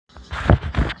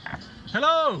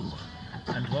Hello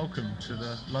and welcome to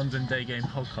the London Day Game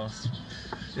podcast.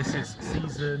 This is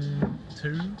season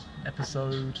 2,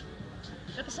 episode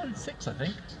 6, I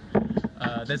think.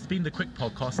 There's been the quick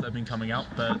podcasts that have been coming out,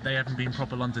 but they haven't been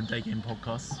proper London Day Game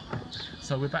podcasts.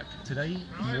 So we're back today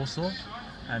in Warsaw,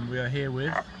 and we are here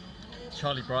with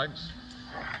Charlie Bright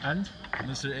and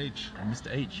Mr.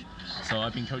 H. So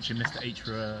I've been coaching Mr. H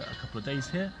for a couple of days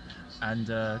here, and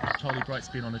Charlie Bright's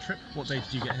been on a trip. What day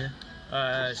did you get here?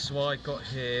 So I got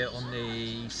here on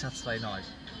the Saturday night.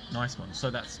 Nice one. So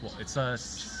that's what it's. So I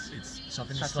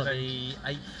think it's like the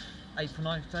eighth or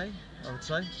ninth day, I would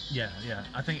say. Yeah.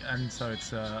 I think, and so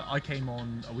it's. I came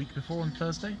on a week before on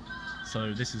Thursday,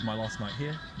 so this is my last night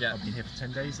here. Yeah. I've been here for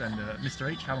 10 days, and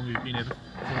Mr. H, how long have you been here for?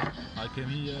 I came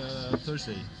here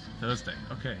Thursday. Thursday.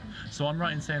 Okay. So I'm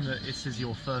right in saying that this is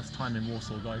your first time in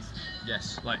Warsaw, guys.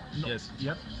 Yes. Like. Yes.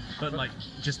 Yep. But like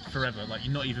just forever. Like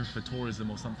you're not even for tourism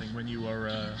or something when you were.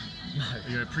 No.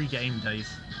 Your pre-game days.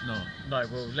 No. No.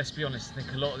 Well, let's be honest. I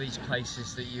think a lot of these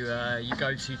places that you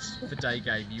go to for day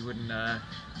game, you wouldn't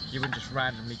just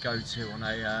randomly go to on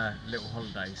a little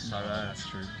holiday. So that's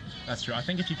true. That's true. I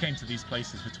think if you came to these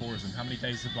places for tourism, how many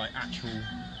days of like actual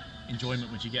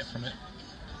enjoyment would you get from it?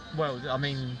 Well, I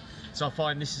mean, so I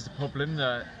find this is the problem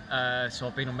that so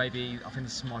I've been on I think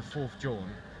this is my 4th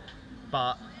jaunt,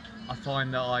 but I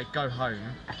find that I go home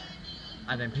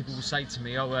and then people will say to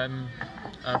me,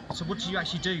 so what did you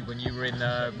actually do when you were in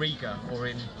Riga or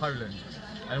in Poland?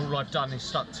 And all I've done is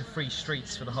stuck to 3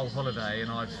 streets for the whole holiday,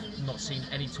 and I've not seen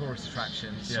any tourist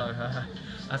attractions. Yeah.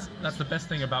 So that's the best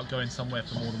thing about going somewhere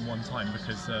for more than one time,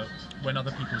 because when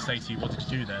other people say to you, what did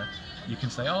you do there? You can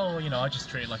say, oh, you know, I just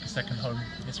treat it like a second home.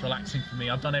 It's relaxing for me.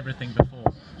 I've done everything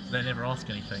before. So they never ask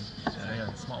anything. So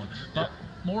yeah, smart one. But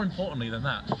more importantly than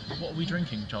that, what are we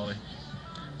drinking, Charlie?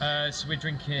 So we're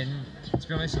drinking, to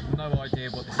be honest, I've no idea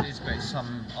what this is, but it's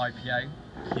some IPA.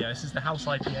 Yeah, this is the house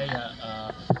IPA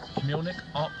at Khmelnyk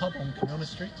Art Pub on Khmelnyk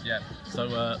Street. Yeah. So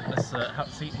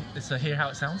let's hear how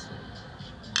it sounds.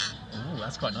 Oh,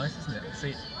 that's quite nice, isn't it?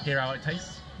 See, hear how it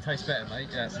tastes. Tastes better, mate.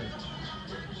 Yeah. So.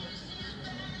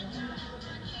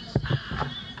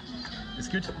 It's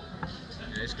good.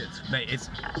 Yeah, it's good. Mate, it's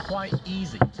quite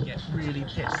easy to get really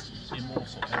pissed in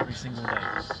Warsaw every single day.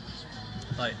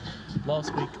 Like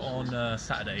last week on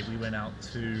Saturday, we went out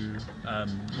to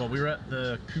we were at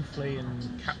the Kufle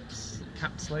and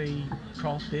Kapsley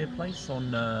craft beer place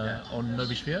on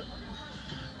Nowy Świat,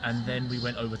 and then we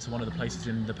went over to one of the places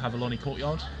in the Pavloni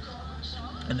courtyard,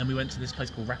 and then we went to this place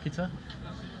called Rakita.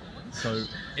 So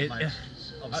I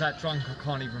was that drunk, I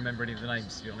can't even remember any of the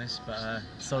names, to be honest. But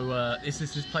it's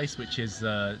this place which is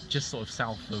just sort of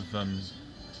south of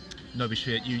Nowy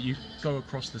Świat. You go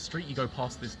across the street, you go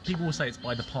past this. People will say it's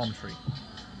by the palm tree.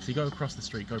 So you go across the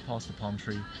street, go past the palm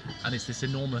tree, and it's this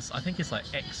enormous, I think it's like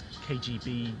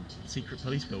ex-KGB secret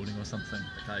police building or something.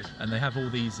 Okay. And they have all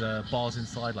these bars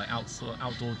inside, like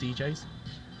outdoor DJs.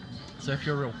 So if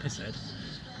you're a real pisshead,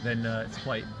 then it's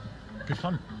quite good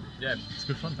fun. Yeah, it's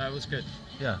good fun. That was good.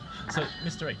 Yeah. So,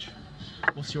 Mr. H,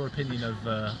 what's your opinion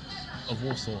of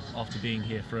Warsaw after being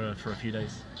here for a few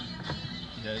days?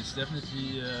 Yeah, it's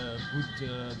definitely a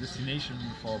good destination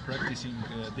for practicing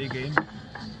day game.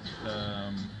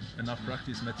 Enough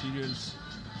practice materials.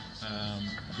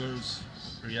 Girls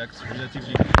react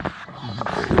relatively good.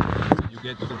 You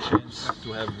get the chance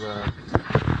to have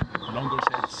longer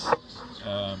sets,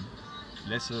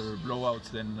 lesser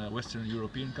blowouts than Western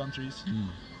European countries.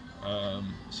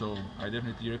 So I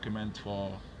definitely recommend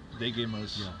for day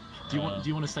gamers. Yeah. Do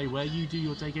you want to say where you do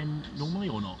your day game normally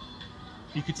or not?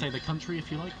 You could say the country if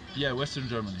you like. Yeah, Western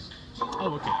Germany.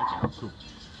 Oh, okay, cool.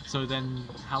 So then,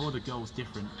 how are the girls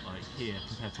different, like here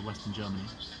compared to Western Germany?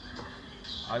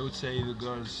 I would say the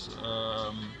girls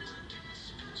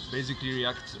basically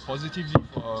react positively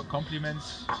for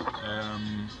compliments.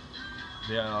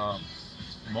 They are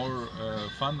more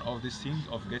fun of this thing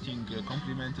of getting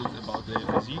complimented about their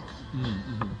physique,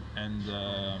 and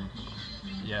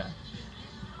yeah,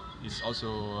 it's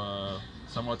also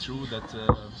somewhat true that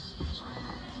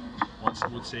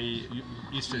one would say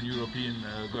Eastern European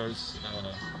girls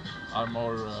are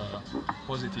more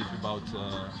positive about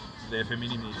their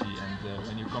femininity, and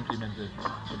when you compliment them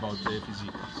about their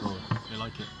physique, so they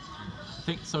like it. I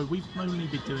think so. We've mainly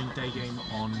been doing day game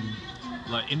on,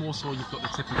 like in Warsaw, you've got the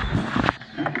typical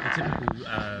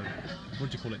what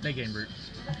do you call it, day game route.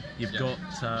 You've got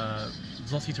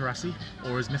Zloty Tarasy,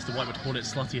 or as Mr. White would call it,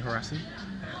 Slutty Harassi.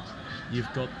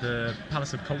 You've got the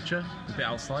Palace of Culture, a bit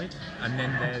outside, and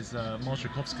then there's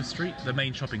Marzykowska Street, the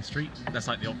main shopping street. That's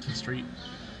like the Oxford Street.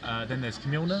 Then there's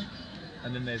Khmelnyk,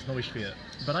 and then there's Nowy Świat.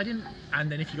 But I didn't.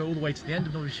 And then if you go all the way to the end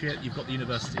of Nowy Świat, you've got the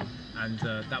university. And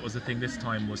that was the thing this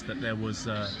time, was that there was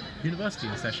university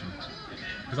in session.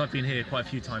 Because I've been here quite a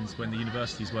few times when the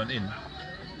universities weren't in.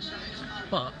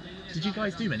 But did you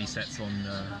guys do many sets on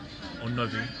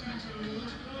Nowy?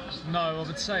 No, I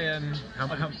would say.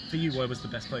 For you, where was the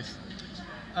best place?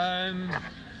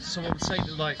 So I would say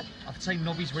that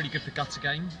Novy's really good for gutter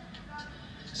game.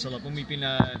 So like when we've been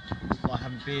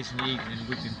having beers in the evening and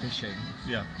we've been fishing,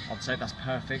 Yeah. I would say that's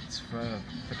perfect for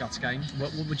gutter game.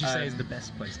 What would you say is the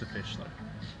best place to fish, though?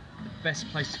 The best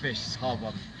place to fish is a hard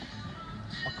one.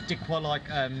 I did quite like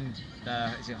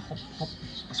is it Hop?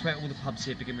 I swear all the pubs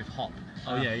here begin with Hop.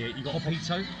 Oh yeah, you got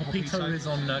Hopito. Hopito is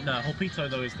on Hopito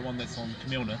though is the one that's on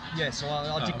Camilna. Yeah, so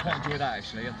I did quite enjoy that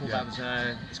actually. I thought Yeah. that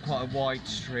was it's quite a wide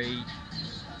street.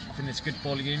 I think there's good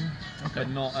volume, Okay. but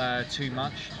not too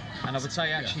much. And I would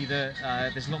say actually that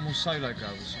there's a lot more solo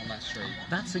girls on that street.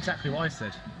 That's exactly what I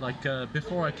said. Like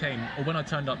before I came, or when I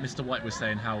turned up, Mr. White was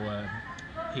saying how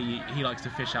he likes to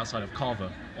fish outside of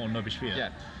Carver on Nowy Świat. Yeah.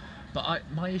 But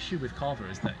my issue with Carver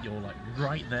is that you're like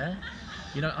right there.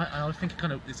 You know, I think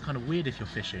it's kind of weird if you're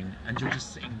fishing and you're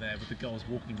just sitting there with the girls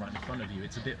walking right in front of you.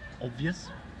 It's a bit obvious.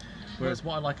 Whereas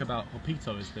what I like about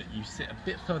Hopito is that you sit a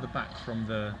bit further back from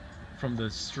the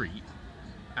street,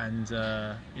 and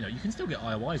you know, you can still get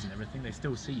IOIs and everything. They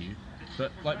still see you.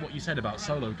 But like what you said about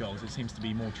solo girls, it seems to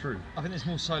be more true. I think there's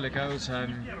more solo girls. I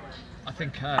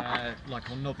think like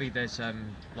on Nowy there's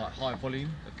like higher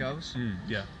volume of girls.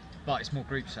 Yeah. But it's more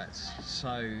group sets.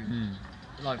 So,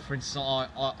 like for instance,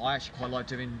 I actually quite like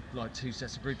doing like 2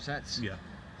 sets of group sets. Yeah.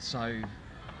 So,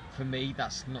 for me,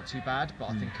 that's not too bad.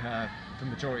 But I think for the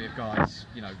majority of guys,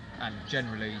 you know, and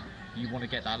generally, you want to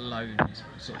get that lone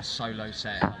sort of solo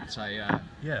set. I would say,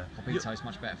 Yeah. Hopito is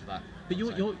much better for that. But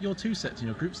your 2 sets and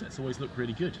your group sets always look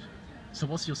really good. So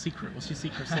what's your secret? What's your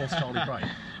secret sauce, Charlie Bright?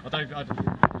 I don't.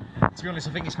 To be honest,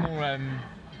 I think it's more.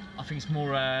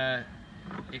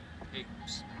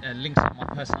 It links up my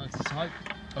personality type.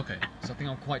 Okay. So I think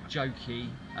I'm quite jokey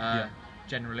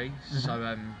generally. So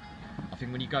I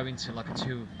think when you go into like a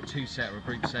two set or a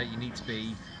group set, you need to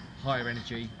be higher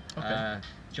energy,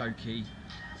 jokey,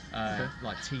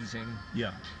 like teasing.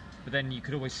 Yeah. But then you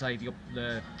could always say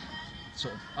the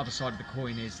sort of other side of the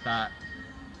coin is that,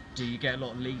 do you get a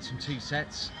lot of leads from 2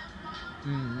 sets?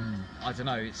 I don't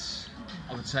know.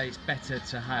 I would say it's better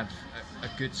to have a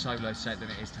good solo set than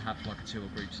it is to have like a 2 or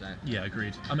group set. Yeah,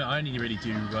 agreed. I mean, I only really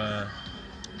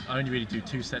do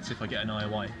 2 sets if I get an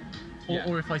IOI,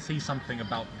 or if I see something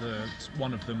about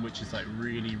one of them which is like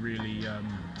really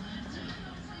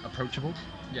approachable.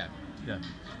 Yeah. Yeah.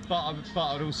 But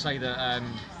I would also say that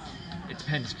it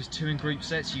depends, because 2 in group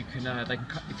sets you can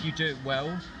if you do it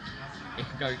well, it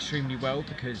can go extremely well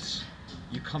because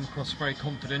you come across very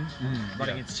confident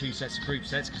running into 2 sets of group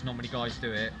sets, because not many guys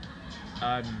do it.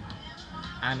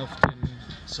 And often,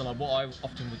 so like what I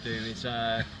often would do is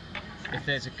if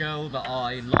there's a girl that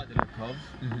I like the look of,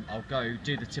 I'll go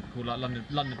do the typical like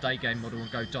London day game model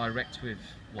and go direct with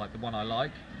like the one I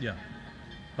like. Yeah.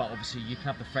 But obviously you can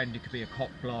have the friend who could be a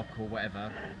cock block or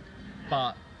whatever.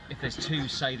 But if there's 2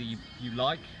 say that you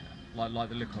like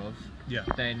the look of,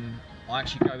 then I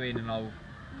actually go in and I'll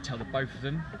tell the both of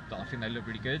them that I think they look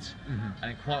really good, and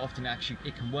then quite often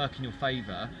it can work in your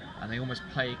favour, and they almost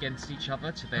play against each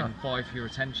other to then vie for your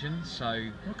attention. So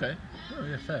okay, oh,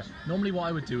 yeah, fair. Normally what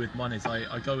I would do with mine is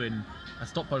I go in, I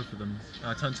stop both of them, and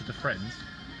I turn to the friend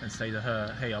and say to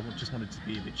her, hey, I just wanted to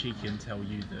be a bit cheeky and tell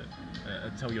you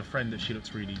that tell your friend that she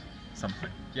looks really something.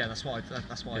 Yeah, that's what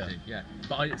I do. Yeah.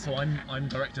 But I'm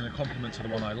directing a compliment to the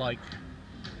one I like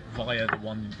via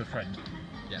the friend.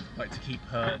 Yeah. Like to keep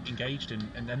her engaged,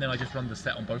 and then I just run the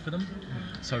set on both of them.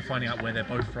 So finding out where they're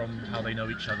both from, how they know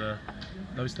each other,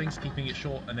 those things, keeping it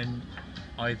short, and then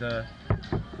either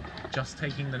just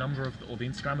taking the number or the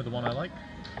Instagram of the one I like,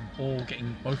 or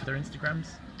getting both of their Instagrams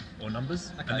or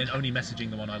numbers, and then only messaging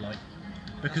the one I like.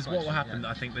 Because what will happen,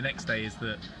 I think, the next day is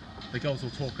that the girls will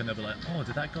talk and they'll be like, oh,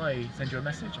 did that guy send you a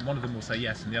message? And one of them will say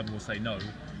yes, and the other will say no,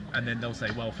 and then they'll say,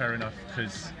 well, fair enough,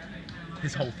 because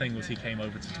his whole thing was he came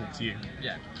over to talk to you.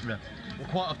 Yeah. Well,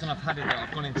 quite often I've had it that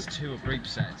I've gone into 2 of group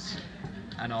sets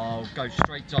and I'll go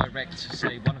straight direct to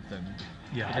say one of them.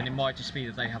 Yeah. But then it might just be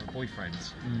that they have a boyfriend.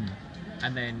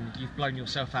 And then you've blown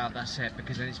yourself out of that set,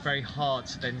 because then it's very hard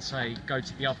to then say go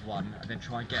to the other one and then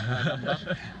try and get her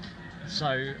number.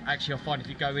 So actually I find if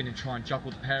you go in and try and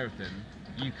juggle the pair of them,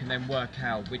 you can then work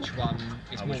out which one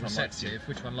is more receptive,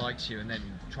 which one likes you, and then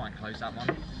try and close that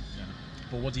one.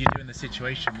 But what do you do in the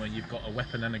situation where you've got a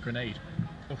weapon and a grenade?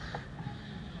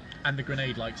 And the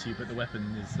grenade likes you, but the weapon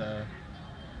is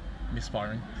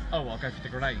misfiring? Oh, I'll go for the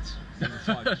grenades all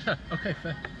the time. Okay,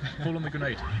 fair. Fall on the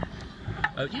grenade.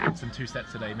 You did some 2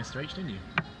 sets today, Mr. H, didn't you?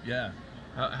 Yeah,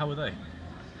 How were they?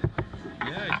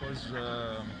 yeah, it was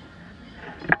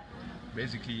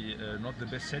basically not the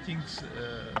best settings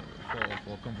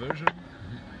for conversion.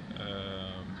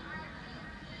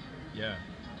 Yeah,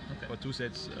 Okay. for 2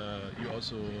 sets, you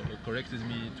also corrected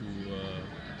me to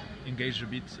engage a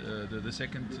bit the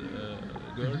second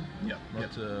girl, Yeah.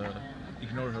 not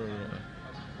ignore her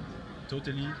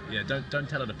totally. Yeah. Don't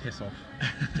tell her to piss off.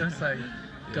 Just say,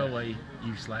 go Yeah. away,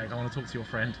 you slag. I want to talk to your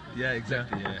friend. Yeah,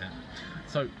 exactly. Yeah.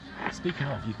 So, speaking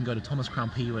of, you can go to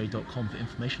thomascrownpua.com for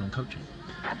information on coaching.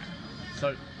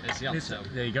 So, There's the upsell.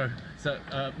 there you go. So,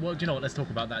 well, do you know what? Let's talk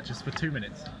about that just for 2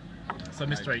 minutes. So,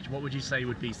 Mr. H, what would you say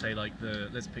would be, say, like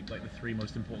let's pick like the 3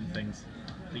 most important things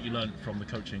that you learned from the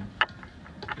coaching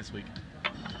this week,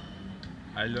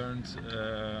 I learned.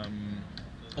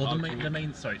 or how the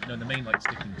to- main like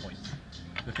sticking points,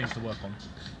 the things to work on.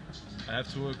 I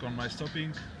have to work on my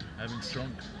stopping, having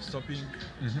strong stopping.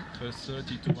 First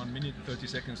 30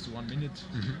 seconds to 1 minute.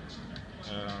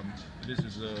 This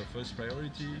is the first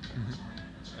priority.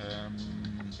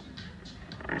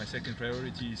 My second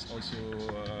priority is also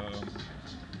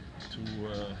to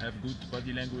have good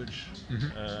body language,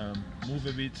 move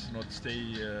a bit, not stay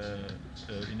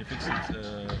in a fixed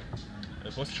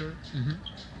posture.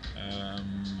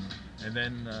 And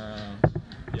then,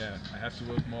 yeah, I have to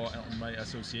work more on my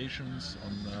associations,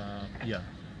 on Yeah.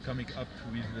 coming up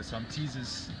with some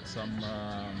teases, some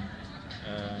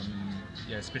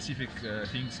specific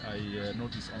things I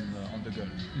notice on the girl.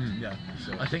 Yeah.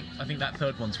 So I think that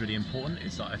third one's really important.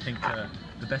 Is that I think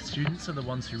the best students are the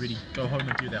ones who really go home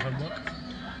and do their homework.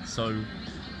 So,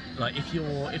 like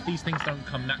if these things don't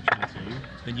come naturally to you,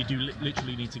 then you do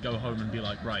literally need to go home and be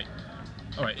like, right,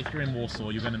 all right. If you're in Warsaw,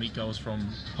 you're going to meet girls from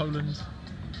Poland,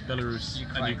 Belarus,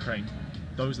 and Ukraine.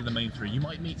 Those are the main 3. You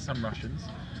might meet some Russians,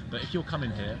 but if you're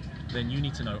coming here, then you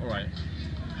need to know, all right,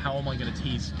 how am I going to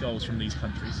tease girls from these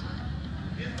countries?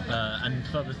 And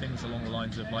further things along the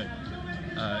lines of like,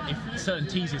 if certain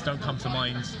teases don't come to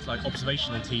mind, like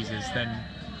observational teases, then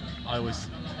I always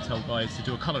tell guys to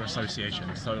do a colour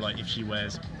association. So like if she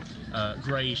wears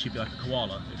grey, she'd be like a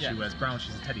koala. If she wears brown,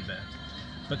 she's a teddy bear.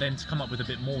 But then to come up with a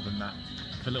bit more than that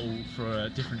for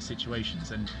different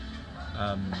situations. And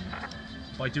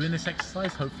by doing this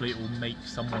exercise, hopefully it will make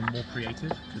someone more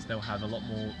creative, because they'll have a lot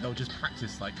more. They'll just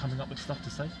practice like coming up with stuff to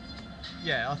say.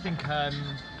 Yeah, I think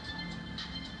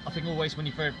always when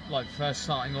you're first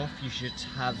starting off, you should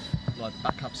have like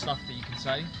backup stuff that you can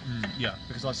say. Yeah.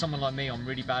 Because like someone like me, I'm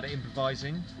really bad at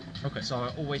improvising. Okay. So I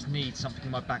always need something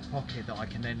in my back pocket that I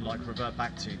can then like revert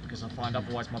back to, because I find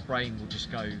otherwise my brain will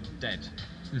just go dead.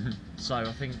 So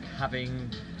I think having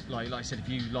like I said, if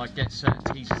you like get certain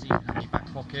teasers that you can have in your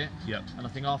back pocket. Yeah. And I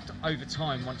think over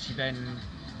time, once you then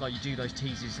you do those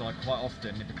teases like quite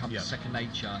often, it becomes second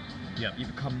nature. Yeah. You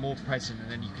become more present,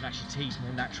 and then you can actually tease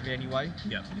more naturally anyway.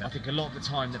 Yeah. I think a lot of the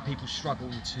time that people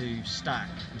struggle to stack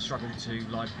and struggle to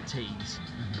like tease,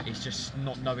 it's just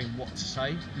not knowing what to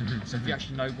say. So if you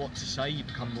actually know what to say, you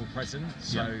become more present.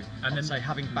 So And I'd say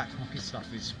having back pocket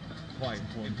stuff is quite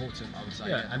important, I would say.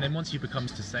 Yeah, and then once you become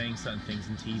to saying certain things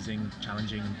and teasing,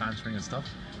 challenging and bantering and stuff,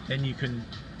 then you can,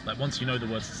 like once you know the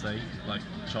words to say, like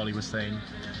Charlie was saying,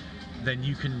 then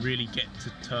you can really get to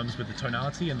terms with the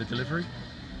tonality and the delivery.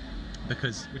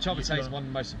 Which I would say is one of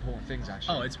the most important things,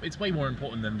 actually. Oh, it's way more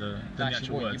important than the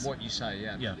actual words. What you say,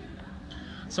 yeah. Yeah.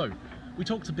 So, we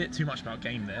talked a bit too much about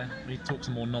game there. We need to talk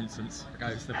some more nonsense.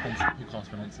 Okay. It's the podcast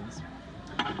for nonsense.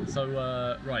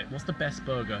 So, right, what's the best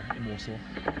burger in Warsaw?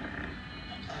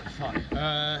 Fuck.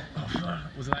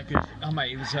 Was it that good? Oh,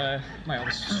 mate, it was. Mate, I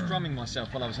was strumming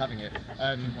myself while I was having it.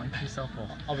 Wank yourself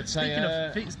off. I would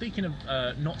say. Speaking of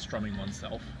not strumming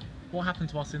oneself, what happened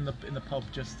to us in the pub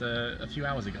just a few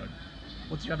hours ago?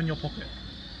 What did you have in your pocket?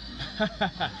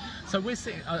 So we're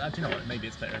sitting. Do you know what? Maybe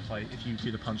it's better if you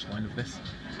do the punchline of this.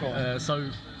 Go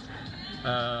on.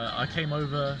 I came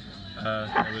over.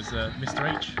 There was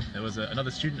Mr. H. There was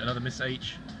another student, another Miss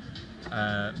H,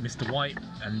 Mr. White,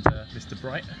 and Mr.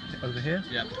 Bright over here.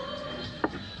 Yeah.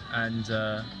 And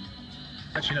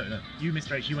actually, no. You,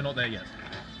 Mr. H, you were not there yet.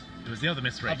 It was the other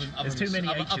Mr. H. There's too many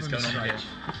H's going on here.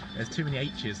 There's too many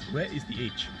H's. Where is the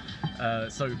H?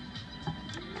 So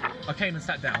I came and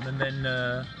sat down, and then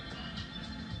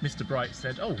Mr. Bright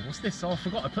said, "Oh, what's this? Oh, I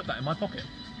forgot I put that in my pocket."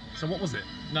 So what was it?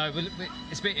 No, well,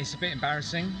 it's a bit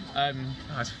embarrassing.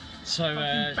 Bants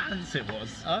it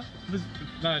was. Huh? It was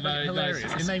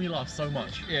hilarious. It made me laugh so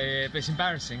much. Yeah, but it's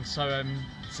embarrassing. So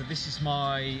this is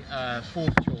my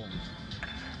fourth jaunt,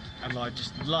 and like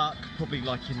just luck, probably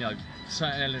like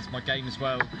certain elements of my game as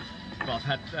well. but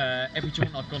I've had every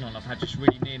jaunt I've gone on, I've had just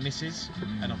really near misses,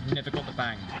 and I've never got the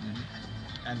bang.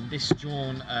 And this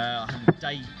jaunt, I had a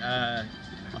date. I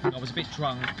think I was a bit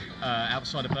drunk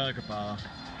outside a burger bar.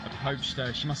 Approached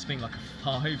her. She must have been like a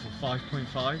 5 or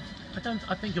 5.5.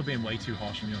 I think you're being way too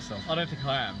harsh on yourself. I don't think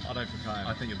I am.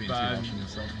 I think you're being too harsh on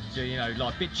yourself. So, you know,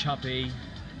 like a bit chubby.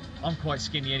 I'm quite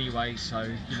skinny anyway, so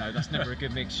you know that's never a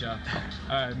good mixture.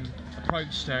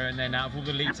 Approached her, and then out of all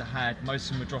the leads I had, most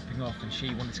of them were dropping off, and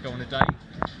she wanted to go on a date.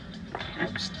 I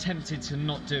was tempted to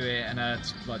not do it, and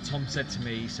like Tom said to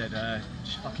me, he said,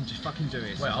 just fucking do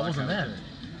it. So Wait, I wasn't there.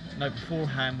 No,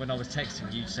 beforehand when I was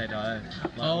texting you said,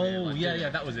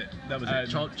 that was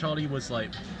it. Charlie was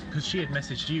like, because she had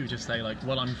messaged you to say like,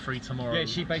 well, I'm free tomorrow. Yeah,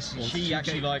 she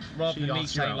actually like, rather than me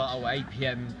saying like, oh, 8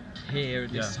 PM here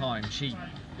at this time, she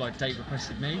like date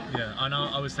requested me. Yeah, and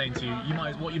I was saying to you,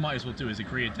 what you might as well do is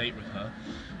agree a date with her,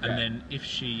 and then if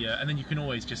she, and then you can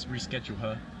always just reschedule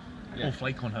her, or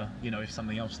flake on her, you know, if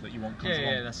something else that you want comes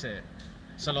along. Yeah, that's it.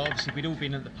 So like, obviously we'd all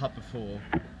been at the pub before,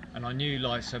 and I knew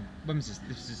like, so when was this?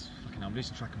 This is fucking, I'm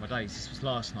losing track of my days. This was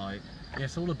last night. Yeah,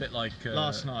 it's all a bit like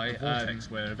last night, Vortex,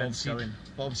 where events go in.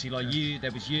 But obviously, like you,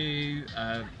 there was you,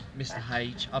 Mr.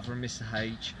 H, other than Mr.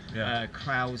 H,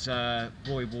 Krauser,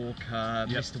 Roy Walker,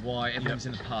 Mr. White, everyone was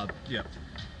in the pub. Yeah.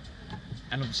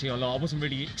 And obviously, I wasn't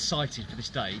really excited for this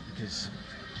date because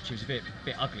she was a bit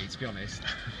ugly, to be honest.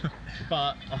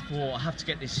 But I thought I have to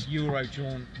get this Euro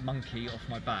jaunt monkey off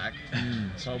my back.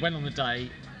 So I went on the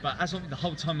date. But the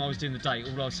whole time I was doing the date,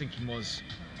 all I was thinking was,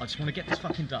 I just want to get this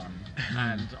fucking done,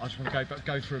 and I just want to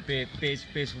go for a beers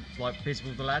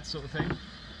with the lads sort of thing.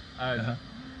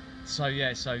 So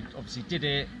yeah, so obviously did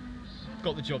it,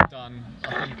 got the job done.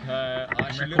 I think I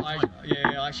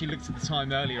actually looked at the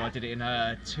time earlier. I did it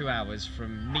in 2 hours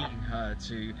from meeting her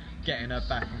to getting her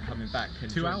back and coming back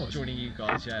and 2 hours joining you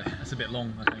guys. Yeah, that's a bit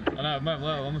long, I think. I know.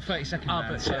 Well, I'm a 30-second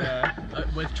man. But so,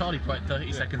 with Charlie,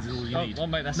 30 seconds is all you need. Well,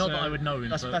 mate, that's, not that I would know.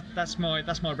 That's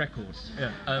my record.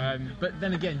 Yeah. But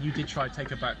then again, you did try to take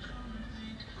her back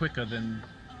quicker than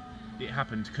it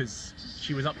happened because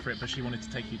she was up for it, but she wanted to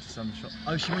take you to some shop.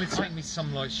 Oh, she wanted to take me to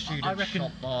some like student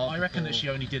shop bar. I reckon that she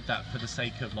only did that for the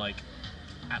sake of like,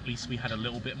 at least we had a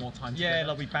little bit more time together. Yeah,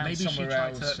 like we bounced somewhere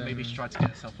else. Maybe she tried to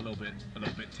get herself a little bit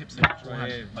tipsy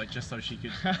beforehand, like just so she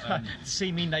could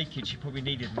see me naked. She probably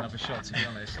needed another shot, to be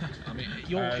honest. I mean,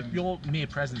 your mere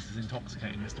presence is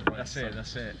intoxicating, Mr. Bryce.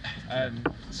 That's it.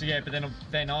 So yeah, but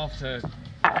then after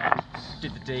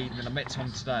did the deed, and then I met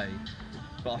Tom today.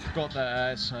 But I forgot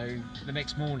that. So the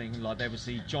next morning, like there was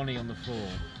the Johnny on the floor,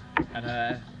 and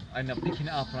I ended up picking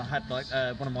it up, and I had like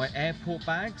one of my airport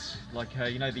bags, like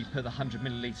you know, you put the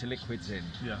 100ml liquids in.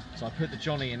 Yeah. So I put the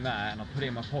Johnny in that, and I put it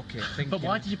in my pocket. Thinking, but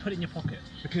why did you put it in your pocket?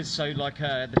 Because so like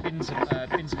the bins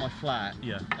in my flat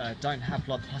don't have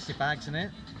like plastic bags in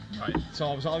it. Right. So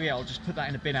I was like, oh yeah, I'll just put that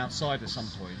in a bin outside at some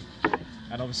point.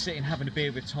 And I was sitting having a beer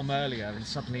with Tom earlier, and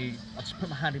suddenly I just put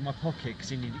my hand in my pocket because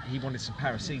he wanted some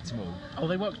paracetamol. Oh,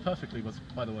 they worked perfectly,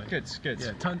 by the way. Good.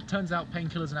 Yeah. Turns out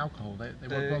painkillers and alcohol, they work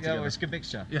well together. Yeah, it's a good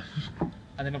mixture. Yeah.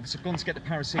 And then obviously I've gone to get the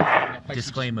paracetamol.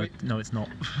 Disclaimer: no, it's not.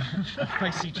 I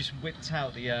basically just whipped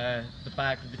out the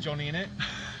bag with the Johnny in it.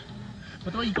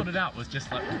 But the way you got it out was just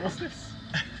like, what's this?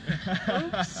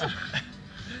 Oops.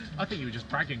 I think you were just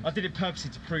bragging. I did it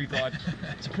purposely to prove that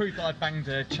I banged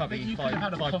a chubby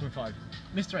 5.5.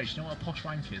 Mr. H, do you know what a posh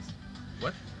wank is?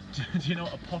 What? Do you know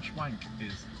what a posh wank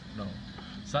is? No.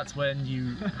 So that's when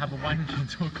you have a wank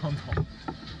into a condom.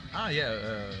 Ah,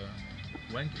 yeah.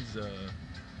 Wank is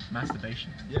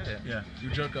masturbation. Yeah. You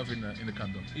jerk off in the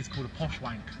condom. It's called a posh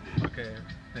wank. Okay.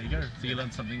 There you go. So you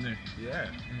learned something new. Yeah.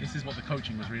 This is what the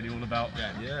coaching was really all about.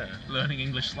 Yeah. Learning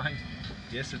English slang.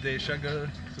 Yesterday shagger,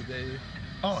 today.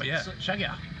 Oh yeah,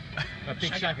 shagger. A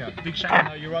big shagger. Big shagger.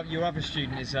 No, your other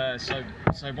student is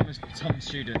so one of Tom's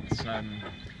students.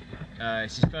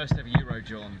 It's his first ever Euro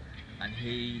jaunt, and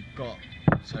he got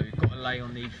a lay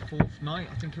on the 4th night,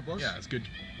 I think it was. Yeah, it's good.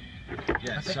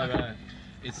 Yeah.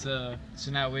 So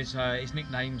now his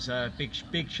nickname's Big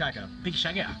Shagger. Big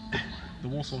Shagger. The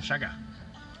Warsaw Shagger.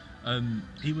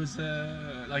 He was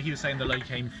like he was saying, the lay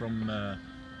came from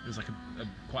it was like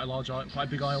quite a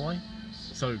big IOI.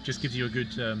 So it just gives you a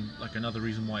good, like another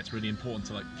reason why it's really important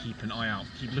to like keep an eye out,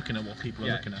 keep looking at what people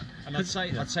are looking at. And I'd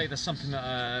say that's something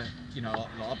that you know,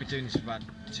 I've been doing this for about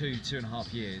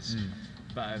 2.5 years.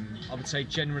 But I would say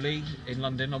generally in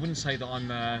London, I wouldn't say that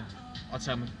I'd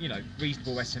say I'm a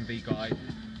reasonable SMV guy.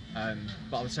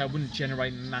 But I would say I wouldn't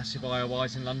generate massive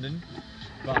IOIs in London.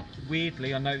 But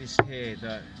weirdly, I noticed here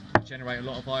that I generate a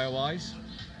lot of IOIs.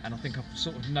 and I think I've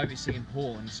sort of noticed the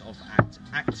importance of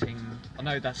acting. I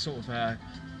know that's sort of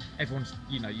everyone's,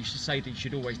 you should say that you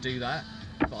should always do that,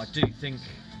 but I do think,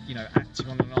 acting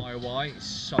on an IOI is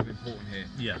so important here.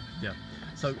 Yeah.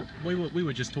 So we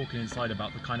were just talking inside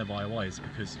about the kind of IOIs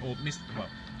because,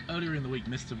 earlier in the week,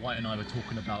 Mr. White and I were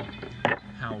talking about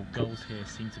how girls here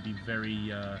seem to be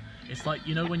very. It's like,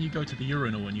 when you go to the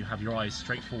urinal and you have your eyes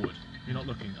straight forward, you're not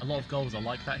looking. A lot of girls are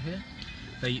like that here.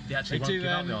 They actually won't give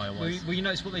out the IOIs. Well, you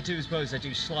notice what they do as well is they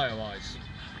do slow eyes.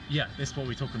 Yeah, that's what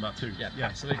we're talking about too.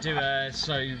 Yeah. So they do.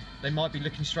 So they might be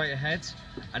looking straight ahead,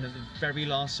 and at the very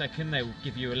last second, they will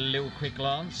give you a little quick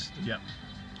glance. Yeah.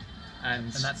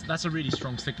 And that's a really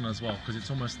strong signal as well, because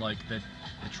it's almost like they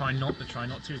try not to,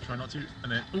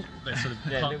 and then they sort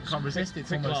of can't resist.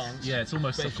 It's almost glance. Yeah, it's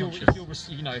almost but subconscious. if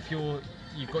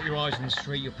you've got your eyes on the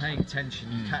street, you're paying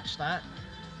attention, you catch that,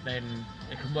 then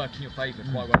it can work in your favour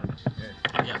quite well.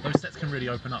 Yeah, those sets can really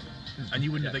open up, and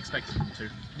you wouldn't have expected them to.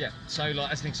 Yeah. So,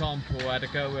 like as an example, I had a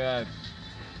girl.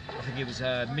 I think it was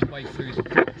midway through the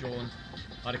fifth drawn.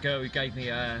 I had a girl who gave me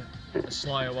a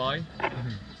sly eye.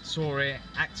 Saw it,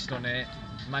 acted on it,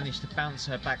 managed to bounce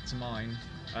her back to mine.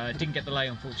 Didn't get the lay,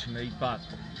 unfortunately, but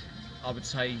I would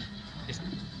say it's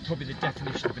probably the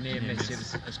definition of a near miss. It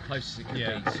was as close as it could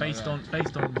be. So,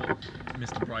 based on what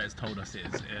Mr. Bright has told us, it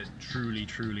is truly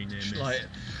near miss.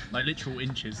 Like literal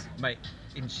inches, mate.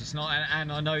 Inches, not.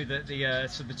 And I know that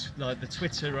the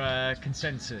Twitter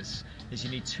consensus is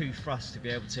you need 2 thrusts to be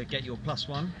able to get your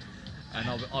 +1, and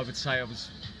I would say I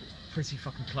was pretty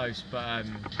fucking close, but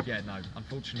no,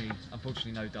 unfortunately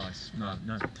no dice. No.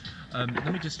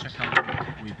 Let me just check out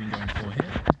what we've been going for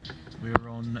here. We're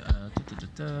on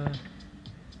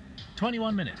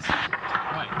 21 minutes.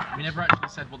 Right, we never actually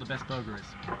said what the best burger is.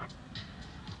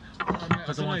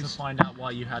 Because I wanted to find out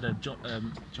why you had a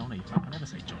Johnny. I never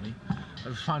say Johnny.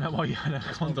 I find out why you had a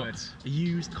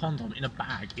used condom in a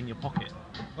bag in your pocket.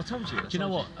 I told you. Do you know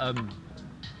what?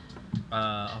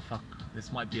 Oh fuck.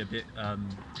 This might be a bit.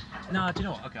 No, do you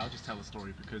know what? Okay, I'll just tell the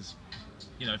story because,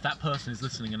 if that person is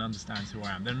listening and understands who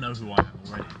I am, they'll know who I am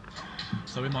already.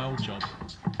 So in my old job,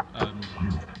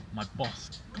 my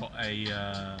boss got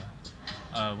a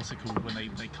what's it called when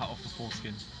they cut off the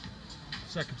foreskin?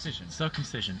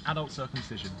 Circumcision, adult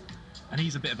circumcision. And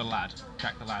he's a bit of a lad,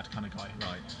 Jack the Lad kind of guy.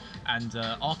 Right. And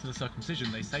after the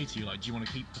circumcision, they say to you, like, do you want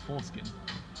to keep the foreskin?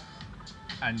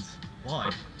 And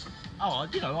why? Oh,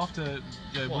 after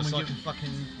the woman it's like gives a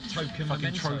fucking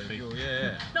fucking trophy.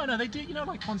 Yeah. No, they do.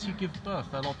 Like once you give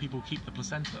birth, a lot of people keep the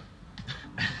placenta.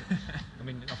 I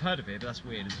mean, I've heard of it, but that's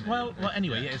weird, isn't it? Well,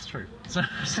 anyway, yeah, it's true.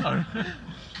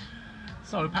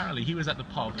 So apparently he was at the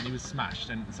pub and he was smashed,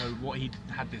 and so what he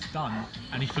had this done,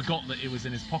 and he forgot that it was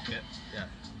in his pocket. Yeah.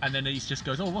 And then he just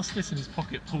goes, "Oh, what's this in his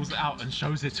pocket?" Pulls it out and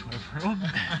shows it to everyone.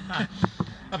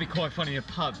 That'd be quite funny in a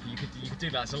pub. You could do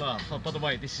that as a laugh. Oh, by the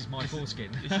way, this is my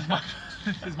foreskin. This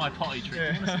is my potty trick.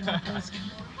 Yeah. You want to see my foreskin?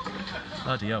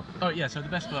 Bloody hell. Oh yeah, so the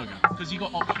best burger, because you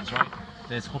got options, right?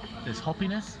 There's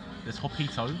hoppiness, there's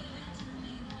hoppito,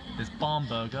 there's barn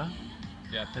burger,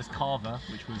 there's carver,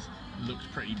 which looked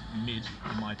pretty mid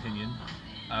in my opinion,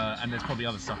 and there's probably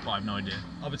other stuff, but I have no idea.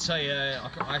 I would say I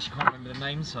actually can't remember the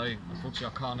name, so unfortunately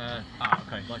I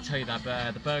can't tell you that.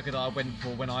 But the burger that I went for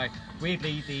when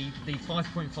weirdly the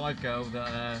 5.5 girl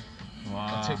that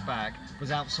I took back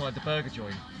was outside the burger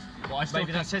joint. Well,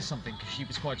 maybe that says something because she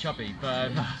was quite chubby,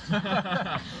 but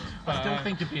I still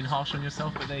think you're being harsh on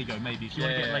yourself. But there you go. Maybe if you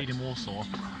want to get laid in Warsaw.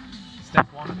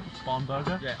 Step 1, barn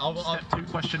burger. Yeah. Step 2,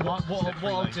 question mark. What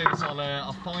I'll do is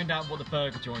I'll find out what the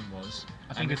burger joint was.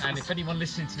 And if anyone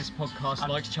listening to this podcast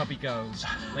likes chubby girls,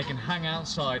 they can hang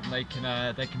outside and they can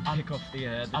pick off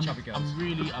the chubby girls.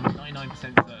 I'm 99%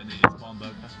 certain it is barn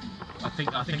burger. I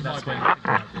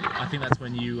think that's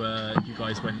when you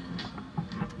guys went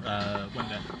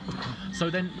there. So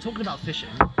then, talking about fishing,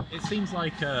 it seems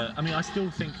like I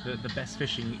still think that the best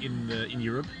fishing in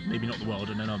Europe, maybe not the world,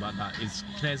 I don't know about that, is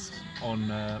Knez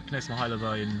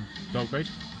Mihajlova in Belgrade.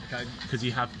 Okay. Because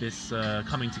you have this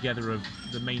coming together of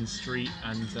the main street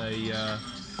and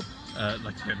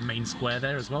like a main square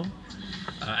there as well,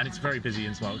 and it's very busy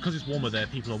as well. Because it's warmer there,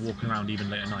 people are walking around even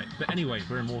late at night. But anyway,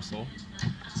 we're in Warsaw,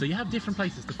 so you have different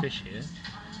places to fish here.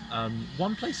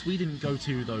 One place we didn't go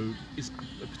to though is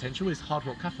Hard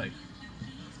Rock Cafe.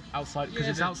 Outside, because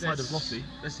it's outside of Lossi.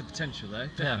 There's the potential there,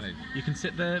 definitely. Yeah. You can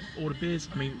sit there, order beers.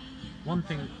 I mean, one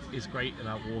thing is great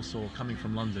about Warsaw coming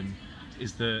from London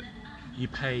is that you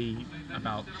pay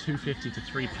about £2.50 to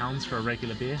 £3 for a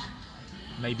regular beer,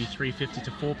 maybe £3.50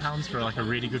 to £4 for like a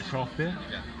really good craft beer,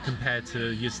 compared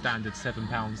to your standard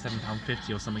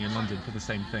 £7.50 or something in London for the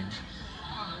same thing.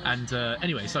 And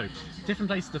anyway, so different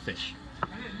places to fish.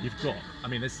 you've got, I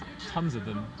mean, there's tons of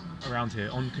them around here.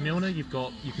 On Camilna, you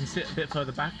can sit a bit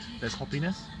further back. There's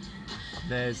Hoppiness.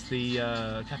 There's the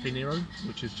Cafe Nero,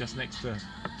 which is just next to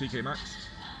DK Max.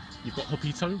 You've got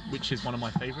Hoppito, which is one of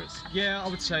my favourites. Yeah, I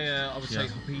would say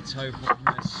Hoppito,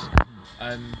 Hoppiness.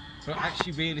 But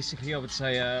actually, realistically, I would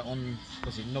say on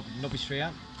Nobby Street.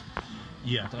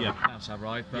 Yeah, I don't know if I pronounced that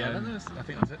right, but I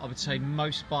think that's it. I would say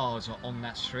most bars are on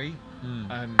that street.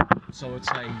 So I would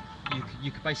say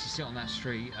you could basically sit on that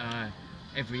street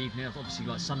every evening. Obviously,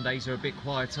 like Sundays are a bit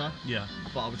quieter. Yeah.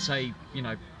 But I would say, you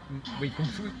know, we've gone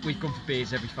for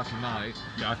beers every fucking night.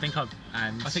 Yeah, I think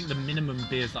the minimum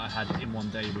beers that I had in one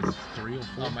day was 3 or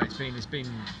 4. Oh mate, it's been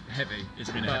heavy. It's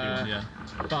been a heavy one, yeah.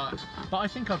 But I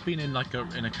think I've been in like a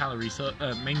calorie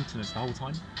maintenance the whole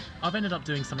time. I've ended up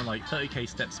doing something like 30k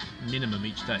steps minimum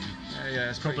each day. Yeah,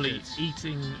 it's probably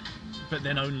eating, but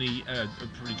then only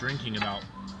probably drinking about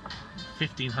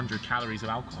 1,500 calories of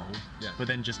alcohol. Yeah. But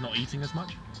then just not eating as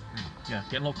much. Yeah,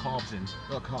 getting a lot of carbs in.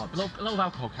 A lot of carbs. A lot of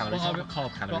alcohol calories. But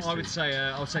carb calories. But I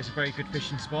would say it's a very good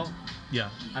fishing spot. Yeah.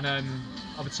 And I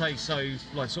would say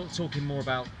like sort of talking more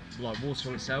about like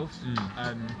Warsaw itself.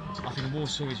 I think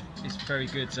Warsaw is very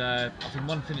good. I think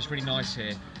one thing that's really nice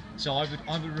here. So I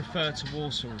would refer to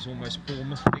Warsaw as almost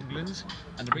Bournemouth of England,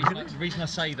 and the reason I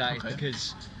say that is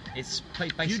because it's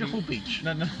basically beautiful beach.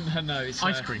 No. It's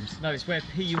ice creams. No, it's where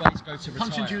PUAs go to retire.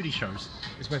 Punch and Judy shows.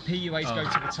 It's where PUAs go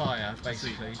to retire,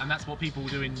 basically. And that's what people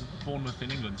do in Bournemouth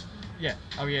in England. Yeah.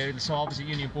 Oh yeah. So I was at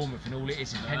Union Bournemouth, and all it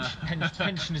is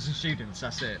pensioners and students.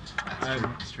 That's it.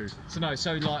 It's true. So like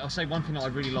I'll say one thing that I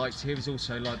really liked here is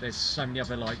also like there's so many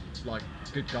other like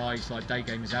good guys like day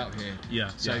gamers out here.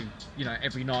 Yeah. So you know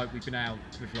every night we've been out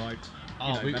with like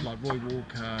like Roy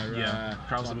Walker,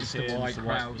 Krauser, like Mr. White,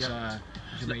 Krauser.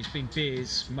 I mean, it's been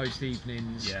beers most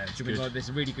evenings. Yeah, it's good. Like, there's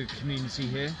a really good community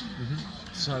here.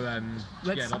 So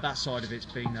like that side of it's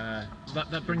been.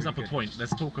 That brings up a point.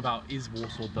 Let's talk about, is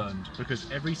Warsaw burned? Because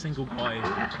every single guy,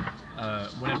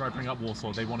 whenever I bring up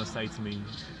Warsaw, they want to say to me,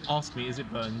 ask me, is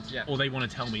it burned? Yeah. Or they want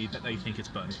to tell me that they think it's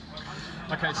burned.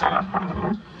 Okay, so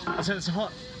I'd say that's a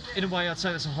hard. In a way, I'd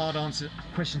say that's a hard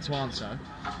question to answer,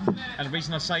 and the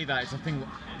reason I say that is I think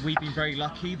we've been very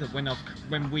lucky that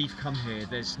when we've come here,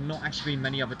 there's not actually been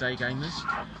many other day gamers.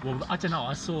 Well, I don't know.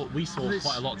 We saw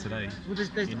quite a lot today. Well,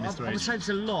 I would say there's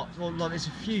a lot. Well, like there's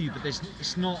a few, but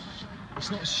it's not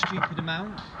a stupid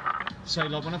amount. So,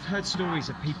 like when I've heard stories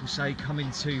of people say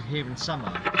coming to here in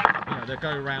summer, you know, they'll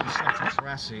go around Santa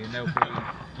Terrassi and there'll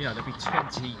be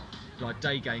 20 like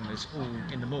day gamers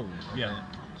all in the mall. Yeah.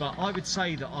 But I would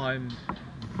say that I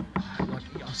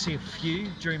see a few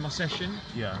during my session,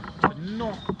 but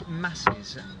not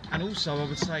masses. And also I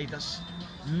would say that's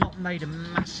not made a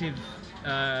massive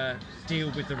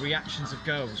deal with the reactions of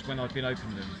girls when I've been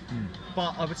opening them.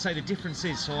 But I would say the difference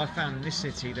is, so I found in this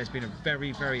city there's been a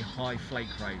very, very high flake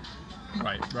rate.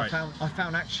 Right. I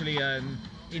found actually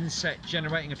inset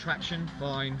generating attraction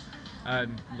fine.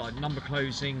 Like number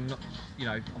closing, you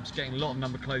know, I'm just getting a lot of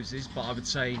number closes, but I would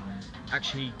say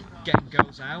actually getting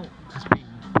girls out has been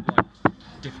like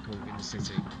difficult in the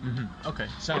city. Okay.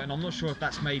 So, and I'm not sure if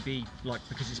that's maybe like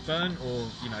because it's burnt, or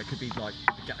you know, it could be like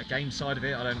a game side of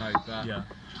it. I don't know. But yeah,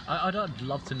 I'd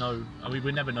love to know. I mean,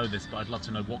 we never know this, but I'd love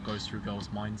to know what goes through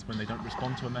girls' minds when they don't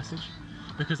respond to a message,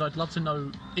 because I'd love to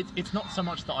know. It's not so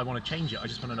much that I want to change it. I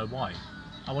just want to know why.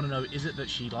 I want to know, is it that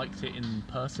she liked it in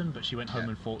person but she went home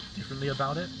and thought differently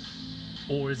about it?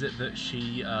 Or is it that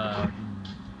she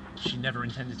never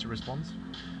intended to respond?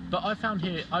 But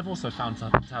I've also found to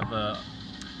have a...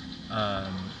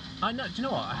 do you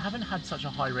know what? I haven't had such a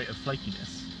high rate of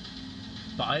flakiness.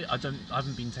 But I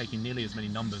haven't been taking nearly as many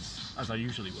numbers as I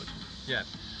usually would. Yeah.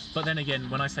 But then again,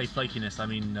 when I say flakiness, I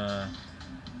mean...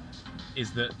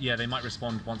 is that, yeah, they might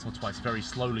respond once or twice very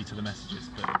slowly to the messages,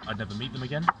 but I'd never meet them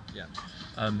again. Yeah.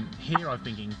 Here I've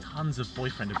been getting tons of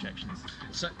boyfriend objections.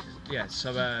 So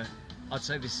I'd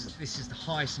say this is the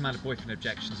highest amount of boyfriend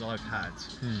objections I've had.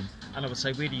 And I would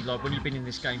say really, like when you've been in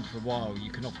this game for a while, you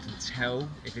can often tell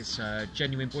if it's a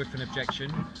genuine boyfriend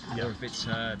objection or if it's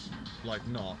like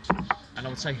not. And I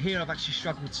would say here I've actually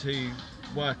struggled to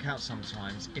work out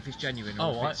sometimes if it's genuine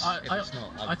or if it's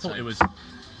not. I thought it was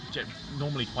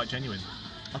normally quite genuine.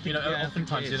 I think,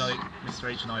 oftentimes, Mr.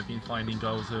 H and I have been finding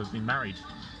girls who have been married,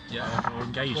 or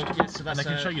engaged, so and they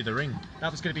can show you the ring.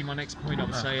 That was going to be my next point. I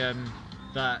would say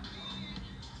that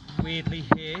weirdly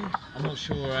here, I'm not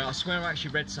sure. I swear I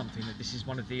actually read something that this is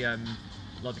one of the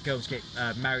like the girls get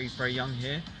married very young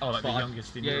here. Oh, like the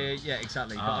youngest in Europe. Yeah,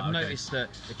 exactly. But I've noticed that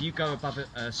if you go above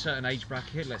a certain age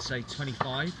bracket, let's say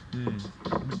 25,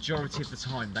 majority of the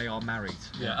time they are married.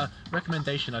 Yeah. A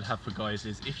recommendation I'd have for guys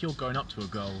is, if you're going up to a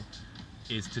girl,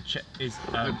 is to check if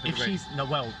the ring. she's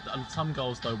some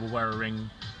girls though will wear a ring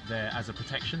there as a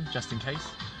protection just in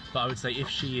case. But I would say if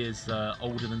she is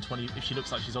older than 20, if she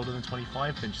looks like she's older than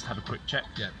 25, then just have a quick check.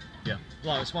 Yeah. Yeah.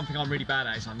 Well, it's one thing I'm really bad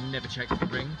at is I never check the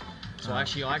ring. So I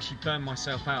actually burn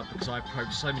myself out because I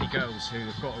approach so many girls who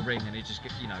have got a ring and it just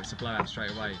it's a blowout straight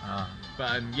away.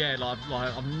 But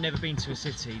I've never been to a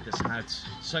city that's had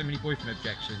so many boyfriend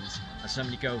objections and so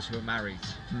many girls who are married.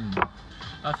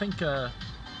 I think the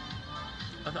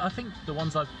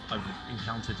ones I've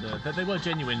encountered that they were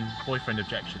genuine boyfriend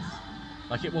objections.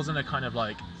 Like it wasn't a kind of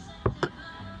like.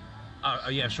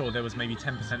 Yeah, sure. There was maybe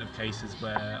 10% of cases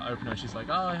where I open her and she's like,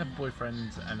 "Oh, I have a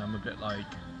boyfriend," and I'm a bit like,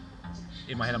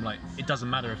 in my head, I'm like, it doesn't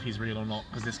matter if he's real or not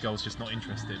because this girl's just not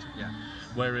interested. Yeah.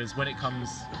 Whereas when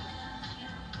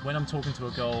I'm talking to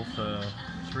a girl for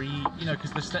 3,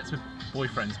 because the sets with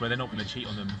boyfriends where they're not going to cheat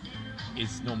on them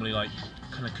is normally like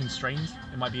kind of constrained.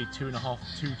 It might be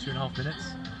 2.5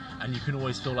 minutes, and you can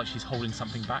always feel like she's holding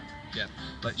something back. Yeah.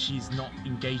 Like she's not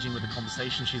engaging with the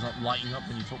conversation. She's not lighting up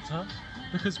when you talk to her.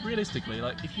 Because realistically,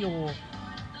 like if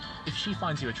she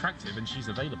finds you attractive and she's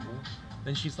available,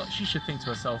 then she should think to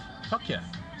herself, fuck yeah,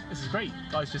 this is great.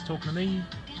 Guy's just talking to me.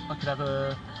 I could have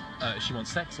if she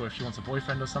wants sex or if she wants a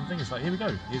boyfriend or something, it's like, here we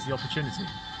go. Here's the opportunity.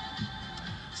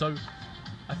 So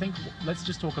I think let's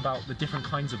just talk about the different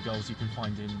kinds of girls you can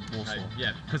find in Warsaw. Okay,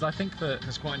 yeah. Because I think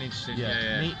that's quite an interesting.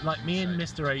 Me and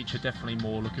Mr. H are definitely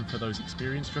more looking for those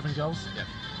experience-driven girls. Yeah.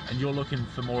 And you're looking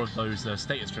for more of those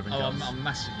status-driven girls. I'm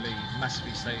massively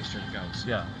status-driven girls.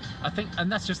 Yeah, I think,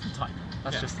 and that's just the type.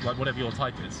 That's just like whatever your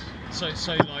type is. So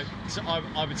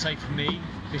I would say for me,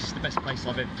 this is the best place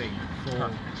I've ever been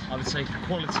for. I would say for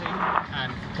quality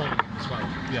and for volume as well.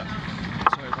 Yeah.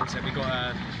 So one sec, we got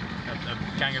a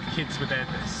gang of kids with their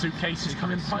suitcases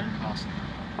coming past.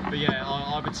 But yeah,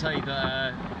 I would say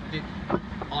that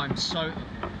I'm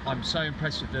so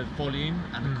impressed with the volume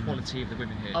and the quality of the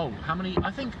women here. Oh, how many?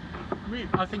 I think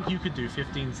you could do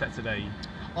 15 sets a day.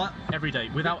 Every day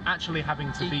without actually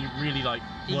having to be really like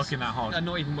working that hard. And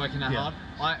not even working that hard.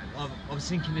 I was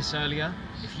thinking this earlier.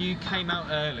 If you came out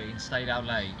early and stayed out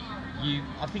late,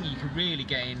 I think you could really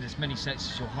get in as many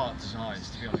sets as your heart desires.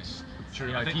 To be honest.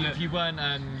 True. If you weren't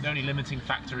the only limiting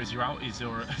factor is your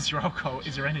alcohol,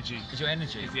 is your energy. Is your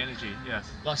energy. Is the energy. Yes.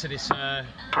 Like I said, it's. I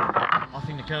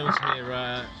think the girls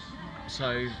here.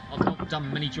 So I've not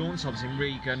done many jaunts. I was in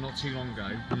Riga not too long ago.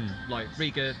 Like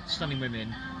Riga, stunning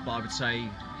women, but I would say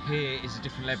here is a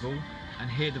different level, and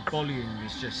here the volume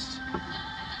is just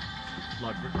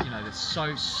like there's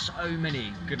so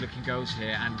many good-looking girls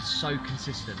here and so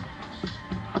consistent.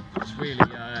 It's really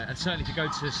and certainly if you go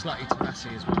to Slutty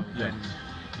Terrassi as well. Then,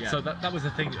 yeah. So that was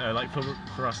the thing. Like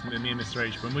for us, me and Mr.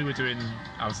 H, when we were doing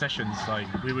our sessions, like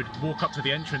we would walk up to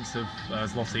the entrance of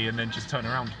Zloty and then just turn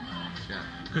around. Yeah.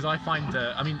 Because I find,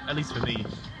 I mean, at least for me,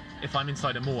 if I'm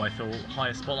inside a mall, I feel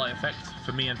higher spotlight effect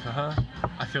for me and for her.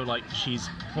 I feel like she's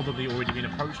probably already been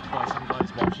approached by some guys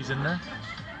while she's in there.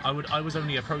 I was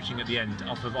only approaching at the end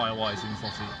off of IOIs in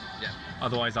Zloty. Yeah.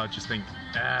 Otherwise, I'd just think,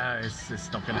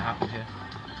 it's not going to happen here.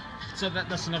 So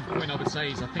that's another point I would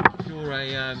say is I think if you're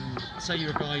say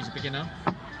you're a guy who's a beginner,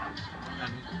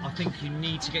 I think you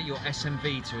need to get your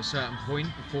SMV to a certain point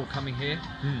before coming here,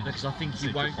 because I think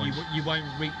you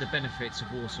won't reap the benefits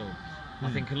of Warsaw. I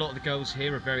think a lot of the girls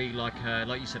here are very like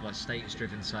you said, like status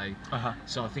driven, say.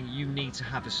 So I think you need to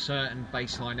have a certain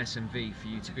baseline SMV for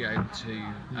you to be able to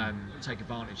take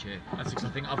advantage here. Because I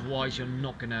think otherwise you're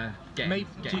not gonna get.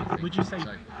 Would you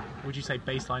say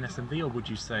baseline SMV, or would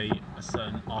you say a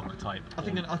certain archetype? I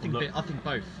think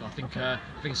both. I think a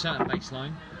certain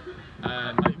baseline.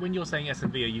 When you're saying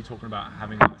SMV, are you talking about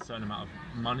having a certain amount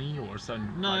of money or a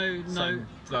certain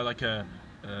like a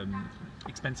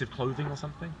expensive clothing or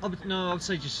something? I would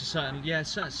say just a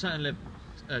certain level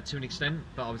to an extent,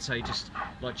 but I would say just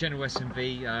like general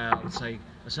SMV. I would say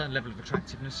a certain level of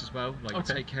attractiveness as well. Like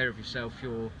take care of yourself.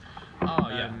 But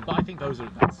I think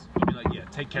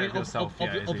take care of yourself.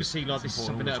 Obviously, like this is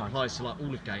something that applies to like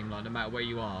all of game, like no matter where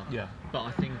you are. Yeah. But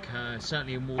I think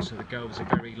certainly in Warsaw, the girls are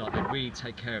very like they really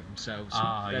take care of themselves.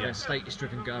 They're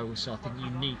status-driven girls, so I think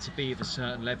you need to be of a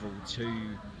certain level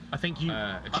to. I think you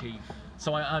achieve.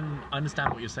 So I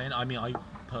understand what you're saying. I mean,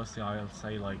 I'll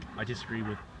say like I disagree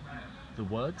with the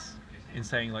words in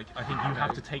saying like I think you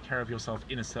have to take care of yourself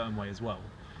in a certain way as well.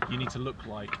 You need to look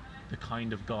like the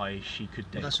kind of guy she could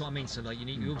date. That's what I mean. So like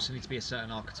you also need to be a certain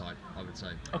archetype, I would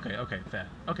say. Okay, fair.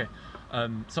 Okay,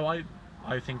 so I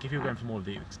think if you're going for more of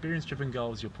the experience-driven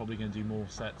girls, you're probably going to do more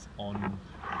sets on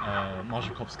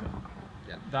Marzykowska.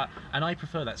 Yeah. And I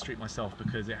prefer that street myself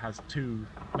because it has 2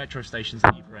 metro stations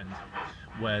at either end,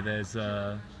 where there's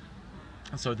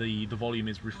so the volume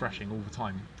is refreshing all the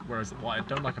time. Whereas what I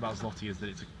don't like about Zloty is that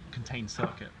it's a contained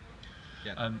circuit.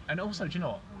 Yeah. And also, do you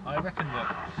know what? I reckon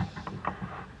that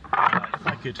if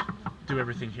I could do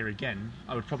everything here again,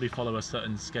 I would probably follow a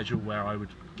certain schedule where I would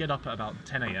get up at about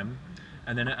 10 a.m.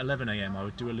 and then at 11 a.m. I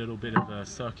would do a little bit of a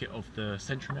circuit of the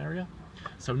Centrum area.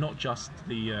 So not just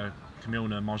the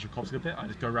Kamilna, Marzykowska bit, I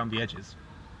just go around the edges.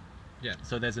 Yeah.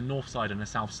 So there's a north side and a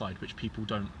south side which people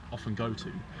don't often go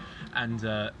to,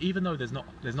 and even though there's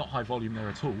not high volume there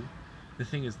at all, the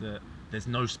thing is that there's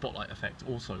no spotlight effect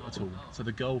also at all. So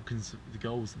the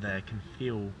girls there can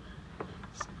feel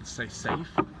safe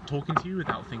talking to you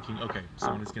without thinking, okay,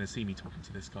 someone is going to see me talking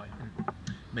to this guy.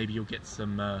 Maybe you'll get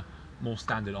some more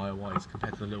standard IOIs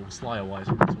compared to the little sly IOIs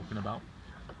we were talking about.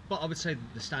 But I would say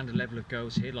that the standard level of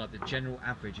girls here, like the general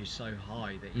average, is so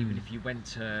high that even if you went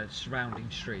to surrounding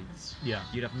streets,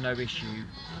 you'd have no issue.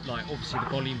 Like, obviously the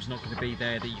volume's not going to be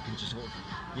there that you can just sort of,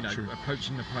 you know,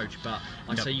 approach, but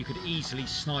I'd say you could easily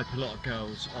snipe a lot of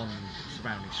girls on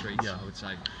surrounding streets, I would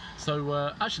say.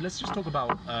 So actually, let's just talk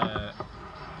about,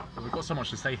 we've got so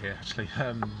much to say here, actually.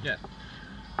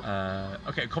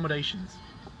 Okay, accommodations.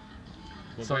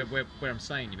 Well, so, where I'm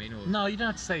staying, you mean? Or? No, you don't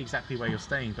have to say exactly where you're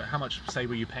staying, but how much, say,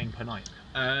 were you paying per night?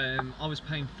 I'm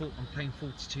paying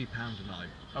 £42 a night.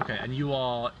 Okay, and you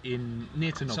are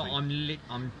near to Novi. So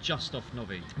I'm just off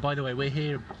Novi. By the way, we're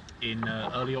here in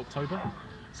early October,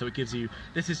 so it gives you.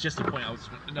 This is just a point.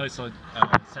 It's a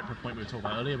separate point we were talking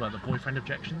about earlier about the boyfriend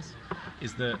objections.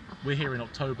 Is that we're here in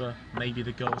October? Maybe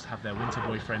the girls have their winter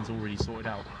boyfriends already sorted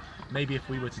out. Maybe if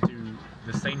we were to do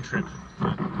the same trip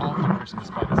after Christmas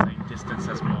by the same distance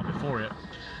as we are before it,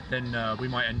 then we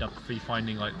might end up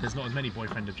finding like there's not as many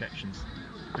boyfriend objections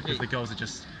because the girls are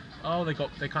just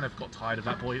they kind of got tired of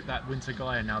that winter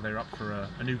guy, and now they're up for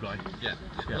a new guy. Yeah.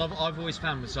 Well, I've always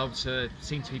found results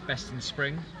seem to be best in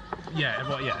spring.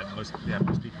 Most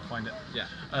people find it.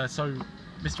 Yeah. So,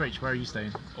 Mr. H, where are you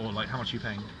staying, or like how much are you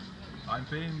paying? I'm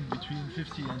paying between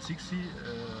 50 and 60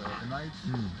 a night,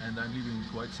 and I'm living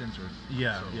quite central.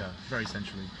 Yeah, so. Very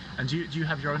centrally. And do you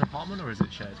have your own apartment, or is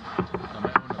it shared?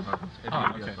 My own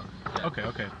apartment. Okay. Yeah.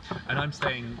 Okay. And I'm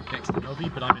staying next to Novi,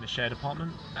 but I'm in a shared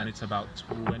apartment, and it's about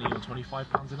 20 or 25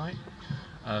 pounds a night.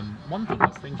 One thing I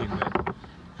was thinking that,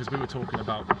 because we were talking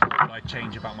about what I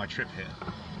change about my trip here,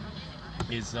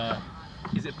 is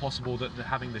it possible that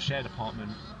having the shared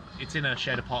apartment, it's in a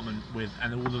shared apartment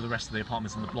and all of the rest of the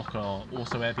apartments in the block are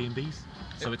also Airbnbs,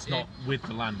 so it's not with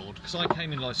the landlord. Because I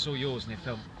came in and I saw yours and it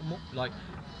felt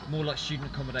more like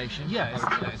student accommodation.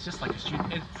 It's just like a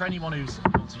student. For anyone who's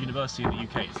gone to university in the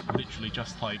UK, it's literally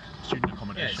just like student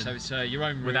accommodation. Yeah, so it's your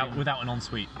own room. Without an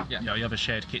ensuite. Yeah, you have a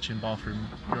shared kitchen, bathroom,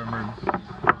 your own room.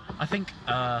 I think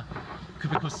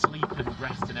because sleep and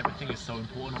rest and everything is so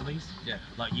important on these. Yeah.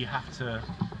 Like you have to,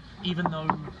 even though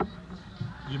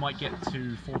you might get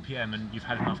to 4 p.m. and you've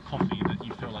had enough coffee that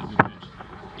you feel like you're good,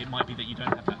 it might be that you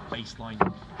don't have that baseline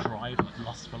drive, like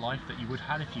lust for life that you would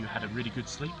have if you had a really good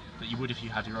sleep, that you would if you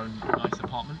had your own nice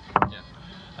apartment.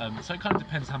 Yeah. So it kind of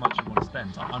depends how much you want to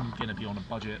spend. I'm going to be on a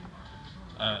budget,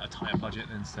 a tighter budget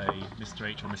than say Mr.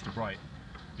 H or Mr. Bright.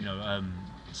 You know,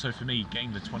 so for me,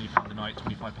 getting the £20 a night,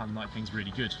 £25 a night thing's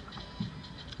really good.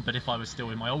 But if I was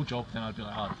still in my old job, then I'd be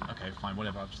like, oh, okay, fine,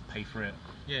 whatever, I'll just pay for it.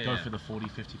 Go for the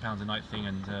 £40, £50 a night thing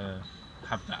and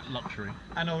have that luxury.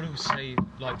 And I would also say,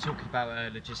 like, talking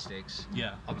about logistics,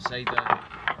 I would say that,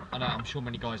 I'm sure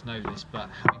many guys know this, but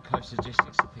having close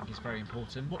logistics I think is very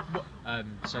important.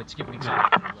 So to give an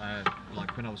example,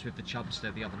 like when I was with the Chubs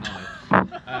there the other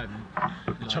night,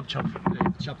 Chub,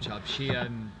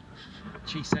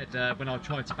 she said when I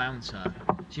tried to bounce her,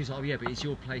 she was like, oh yeah, but is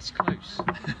your place close?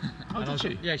 Did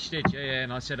she? Yeah, she did, yeah.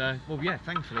 And I said, well yeah,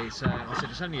 thankfully, it's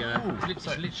only it's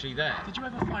literally there. Did you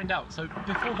ever find out, so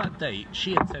before that date,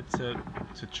 she had said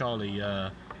to Charlie,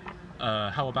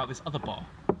 how about this other bar?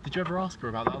 Did you ever ask her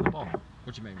about that other bar?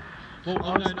 What do you mean? Well,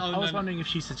 I was wondering if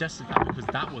she suggested that because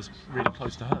that was really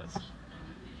close to hers.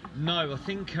 No, I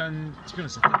think, to be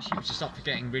honest, I think she was just up for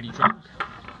getting really drunk.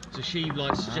 So she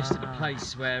suggested a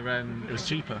place where it was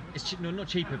cheaper. It's not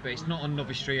cheaper, but it's not on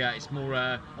Novi Street. It's more.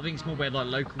 I think it's more where like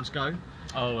locals go.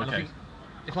 Oh, okay. And I think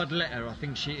if I'd let her, I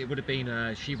think it would have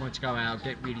been she wanted to go out,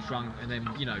 get really drunk, and then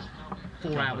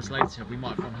 4 hours later we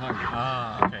might have gone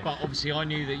home. Okay. But obviously I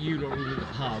knew that you lot were all at the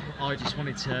pub. I just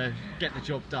wanted to get the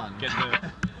job done.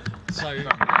 So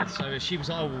she was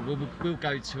like, oh, we'll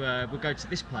go to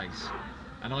this place.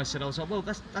 And I was like, well,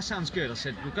 that sounds good. I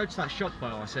said, we'll go to that shop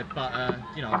bar. I said, but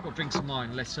I've got drinks of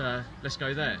mine. Let's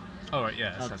go there. All right,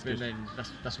 yeah, that's good. And then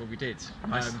that's what we did.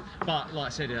 Nice. But like I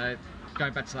said,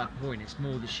 going back to that point, it's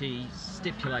more that she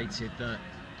stipulated that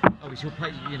Oh, is your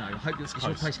place? You know, I hope it's your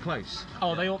Close. place close.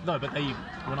 Oh, they all no, but they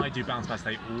when I do bounce pass,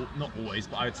 they all not always,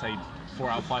 but I would say 4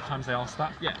 out of 5 times they ask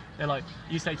that. Yeah. They're like,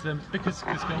 you say to them because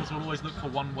girls will always look for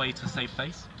one way to save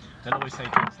face. They'll always say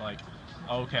things like,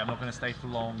 oh, "Okay, I'm not going to stay for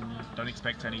long. Don't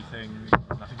expect anything.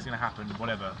 Nothing's going to happen.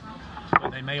 Whatever."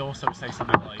 But they may also say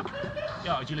something like,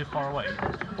 "Yeah, do you live far away?"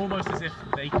 Almost as if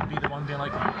they could be the one being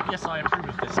like, "Yes, I approve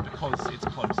of this because it's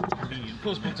close, it's convenient." Of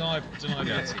course, but deniability,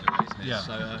 though, isn't it? Yeah.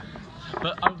 So,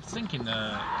 But I was thinking,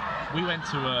 we went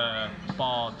to a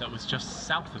bar that was just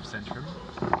south of Centrum.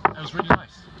 It was really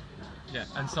nice. yeah.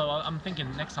 And so I'm thinking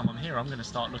next time I'm here, I'm going to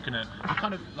start looking at you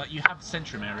kind of like you have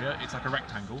Centrum area. It's like a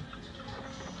rectangle.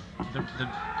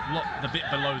 The bit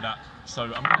below that. So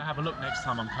I'm going to have a look next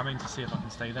time I'm coming to see if I can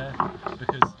stay there,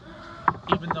 because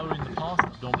even though in the past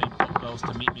I've normally got girls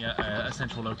to meet me at a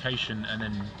central location and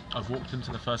then I've walked them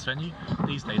to the first venue,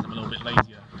 these days I'm a little bit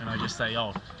lazier and I just say,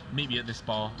 oh, meet me at this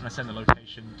bar, and I send the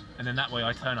location, and then that way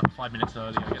I turn up 5 minutes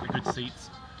early, I get the good seats,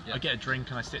 I get a drink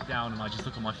and I sit down and I just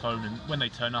look on my phone, and when they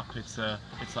turn up it's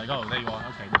like, oh, there you are,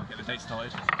 okay, now get the date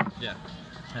started. Yeah.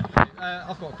 Yeah.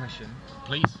 I've got a question.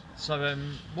 Please. So,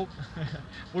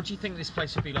 what do you think this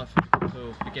place would be like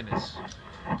for beginners?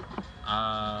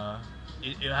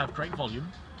 It'll have great volume.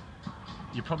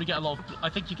 You probably get I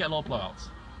think you get a lot of blowouts.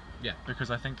 Yeah. Because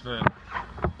I think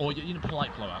or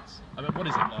polite blowouts. I mean, what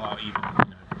is a blowout even?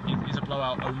 You know, is a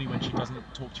blowout only when she doesn't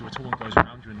talk to you at all and goes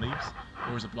around you and leaves?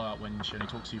 Or is a blowout when she only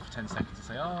talks to you for 10 seconds and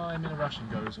say, oh, I'm in a rush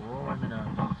and goes, or oh, I'm in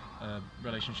a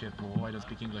relationship, or oh, I don't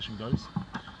speak English and goes?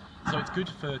 So it's good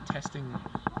for testing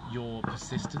your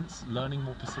persistence, learning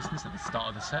more persistence at the start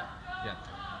of the set.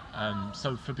 Yeah.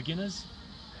 So for beginners,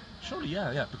 surely,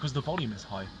 yeah, because the volume is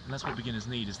high, and that's what beginners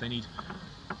need. Is they need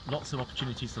lots of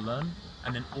opportunities to learn,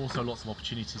 and then also lots of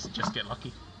opportunities to just get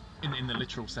lucky, in the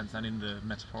literal sense and in the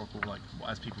metaphorical, like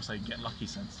as people say, get lucky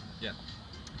sense. Yeah.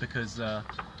 Because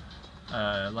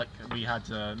like we had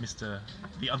the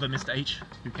other Mr. H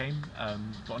who came,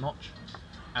 got a notch,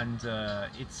 and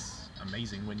it's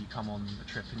amazing when you come on a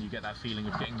trip and you get that feeling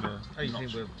of getting the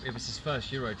notch. It was his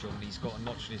first Eurojump, and he's got a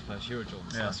notch in his first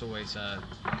Eurojump, so that's always,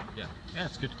 yeah,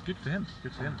 it's good for him.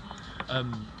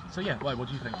 So yeah, what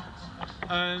do you think?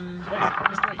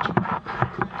 Mr. H,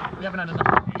 we haven't had enough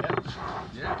of you yet.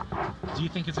 Yeah. Do you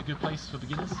think it's a good place for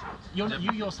beginners? You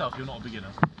yourself, you're not a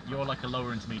beginner. You're like a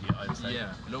lower intermediate, I would say.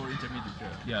 Yeah, lower intermediate.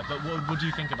 Yeah, but what do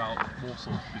you think about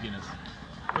Warsaw for beginners?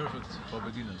 Perfect for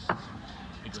beginners.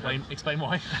 Explain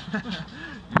why.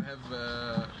 You have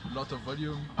a lot of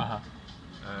volume.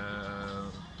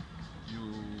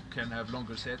 You can have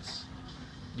longer sets.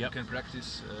 You can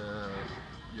practice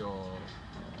your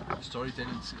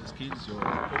storytelling skills, your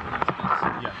opening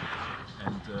skills. Yeah.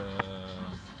 And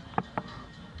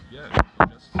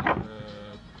just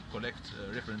collect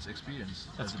reference experience.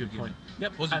 That's a good point.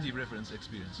 Yep. Positive reference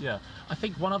experience. Yeah. I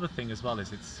think one other thing as well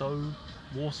is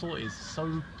Warsaw is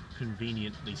so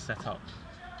conveniently set up.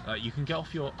 You can get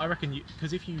off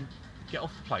because if you get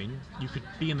off the plane, you could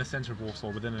be in the centre of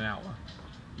Warsaw within an hour.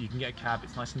 You can get a cab,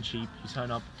 it's nice and cheap, you turn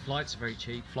up. Flights are very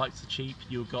cheap. Flights are cheap,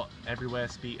 you've got everywhere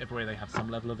they have some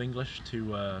level of English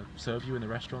to serve you in the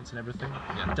restaurants and everything.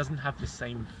 Yeah. It doesn't have the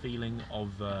same feeling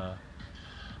of,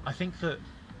 I think that,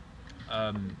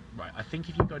 I think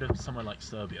if you go to somewhere like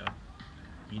Serbia,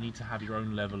 you need to have your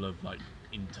own level of like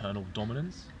internal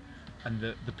dominance. And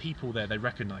the people there, they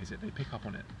recognise it, they pick up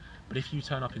on it. But if you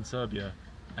turn up in Serbia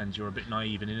and you're a bit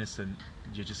naive and innocent,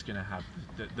 you're just going to have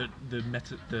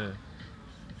the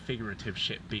figurative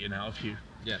shit beaten out of you.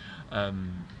 Yeah.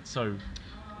 So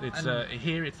it's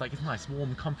here it's like it's a nice,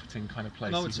 warm, comforting kind of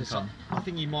place. I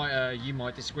think you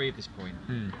might disagree at this point.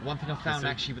 One thing I found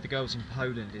actually with the girls in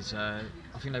Poland is I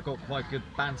think they've got quite good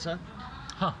banter.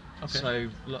 Huh. Okay. So,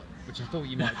 which I thought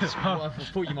you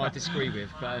might disagree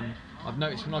with, but I've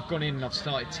noticed when I've gone in and I've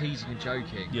started teasing and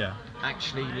joking. Yeah.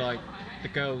 Actually, like the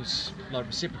girls like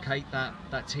reciprocate that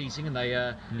teasing, and they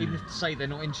even if say they're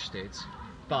not interested,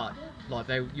 but like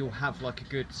you'll have like a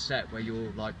good set where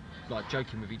you're like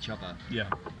joking with each other. Yeah.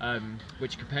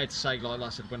 Which compared to say like I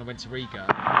said when I went to Riga,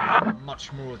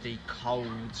 much more of the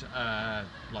cold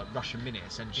like Russian minute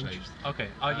essentially. Okay.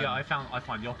 I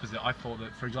find the opposite. I thought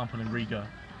that, for example, in Riga,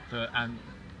 and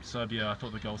Serbia, I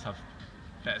thought the girls have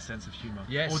better sense of humour.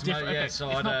 Yes. Or different. No, yeah. Okay, So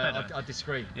I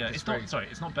disagree. Yeah. It's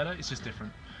not better. It's just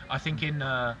different. I think in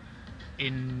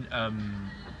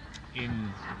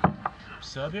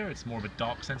Serbia, it's more of a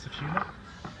dark sense of humour.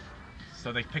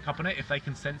 So they pick up on it. If they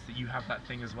can sense that you have that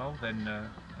thing as well, then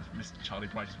Mr. Charlie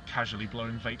Bright is casually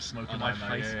blowing vape smoke in my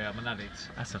face. Yeah, I'm an addict.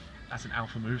 That's an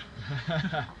alpha move.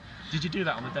 Did you do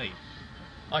that on the date?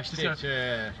 I just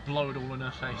blow it all in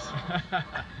her face.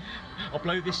 I'll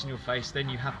blow this in your face, then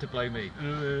you have to blow me.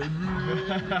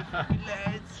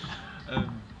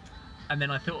 And then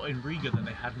I thought in Riga that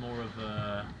they had more of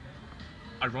a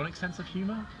ironic sense of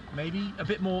humour, maybe a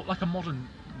bit more like a modern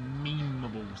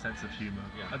memeable sense of humour.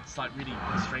 Yeah. It's like really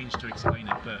strange to explain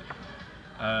it, but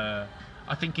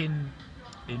I think in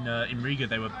Riga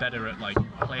they were better at like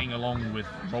playing along with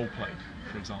roleplay,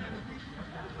 for example.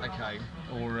 Okay.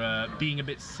 Or being a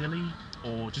bit silly,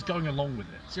 or just going along with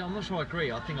it. See, I'm not sure I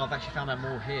agree. I think I've actually found that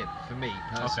more here for me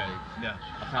personally. Okay. Yeah.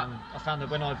 I found that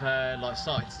when I've like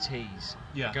started to tease,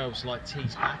 Yeah. the girls like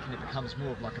tease back, and it becomes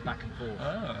more of like a back and forth.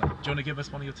 Do you want to give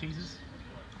us one of your teasers?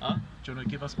 Huh? Do you want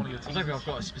to give us one of your I teasers? don't think I've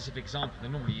got a specific example.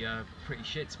 They're normally pretty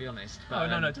shit, to be honest. But,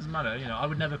 Oh no, it doesn't matter. You know, I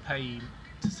would never pay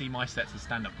to see my sets as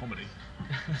stand-up comedy.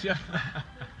 Yeah.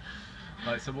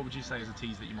 Like, so what would you say is a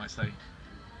tease that you might say?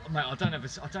 Mate, I don't have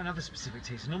a specific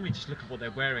tease. I normally just look at what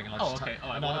they're wearing and I just Okay. All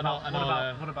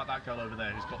right. What about that girl over there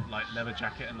who's got like leather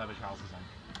jacket and leather trousers on?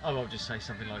 I'll just say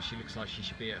something like she looks like she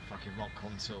should be at a fucking rock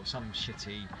concert or some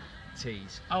shitty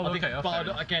tease. Oh, I think, okay. But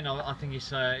I think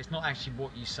it's not actually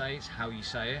what you say; it's how you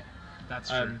say it. That's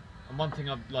true. And one thing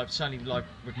I've certainly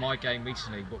with my game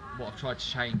recently, what I've tried to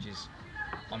change is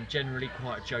I'm generally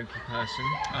quite a jokey person,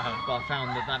 but I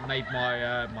found that made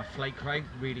my flake rate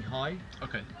really high.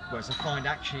 Okay. Whereas I find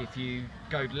actually if you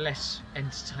go less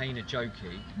entertainer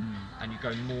jokey and you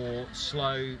go more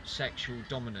slow, sexual,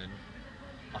 dominant,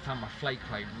 I found my flake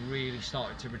rate really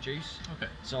started to reduce.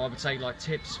 Okay. So I would say like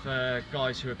tips for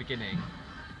guys who are beginning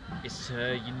is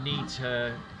you need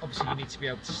to be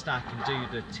able to stack and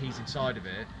do the teasing side of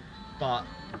it. But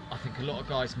I think a lot of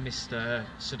guys miss the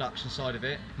seduction side of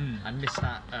it and miss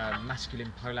that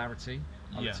masculine polarity,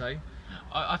 I would say.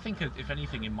 I think if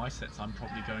anything in my sets I'm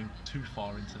probably going too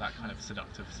far into that kind of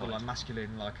seductive side. Or like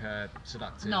masculine, like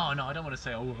seductive. No, I don't want to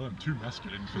say, oh, I'm too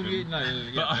masculine for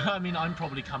them. Yeah, I mean, I'm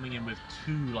probably coming in with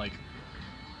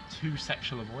too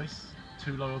sexual a voice,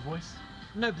 too low a voice.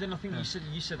 No, but then I think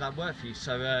you said that word for you.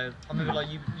 So I remember like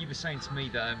you were saying to me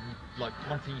that like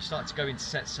one thing you started to go into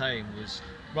set saying was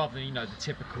rather than the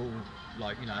typical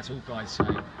like as all guys say,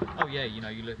 oh yeah,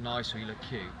 you look nice or you look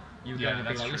cute. You were going to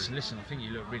be like, listen, I think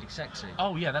you look really sexy.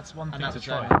 Oh yeah, that's one thing to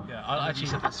try. Yeah, I actually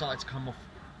said that started to come off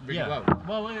really well.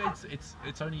 Well,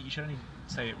 it's only you should only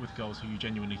say it with girls who you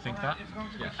genuinely think that.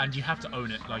 Yeah. And you have to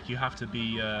own it. Like you have to be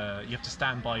you have to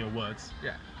stand by your words.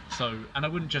 Yeah. So, and I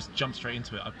wouldn't just jump straight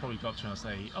into it. I'd probably go up to her and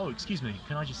say, "Oh, excuse me,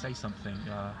 can I just say something?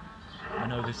 I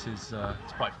know this is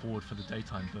it's quite forward for the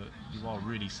daytime, but you are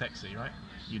really sexy, right?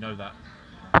 You know that."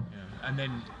 Yeah. And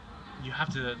then you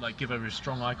have to like give her a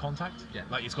strong eye contact. Yeah.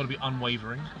 Like it's got to be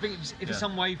unwavering. I think if it's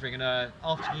unwavering, and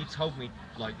after you told me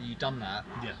like that you'd done that,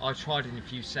 I tried it in a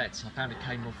few sets. I found it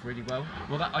came off really well.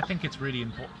 Well, I think it's really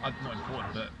important. Not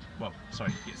important, but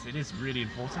yes, it is really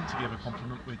important to give a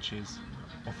compliment which is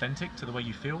authentic to the way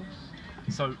you feel.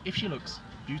 So if she looks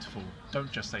beautiful,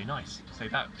 don't just say nice. Say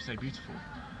beautiful,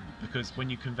 because when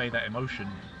you convey that emotion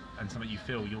and something you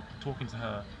feel, you're talking to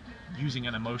her using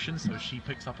an emotion, so she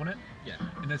picks up on it. Yeah.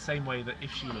 In the same way that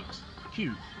if she looks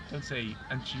cute, don't say,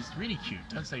 and she's really cute,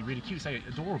 don't say really cute, say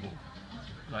adorable.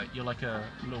 Like you're like a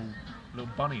little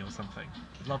bunny or something.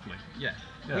 Lovely. Yeah.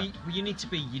 Well, you need to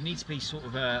be sort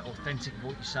of authentic with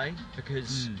what you say,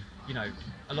 because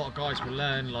a lot of guys will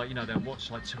learn they'll watch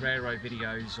like Torero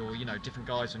videos or different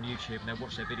guys on YouTube and they'll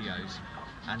watch their videos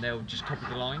and they'll just copy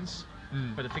the lines.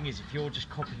 But the thing is, if you're just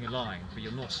copying a line, but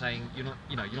you're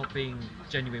not being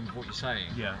genuine with what you're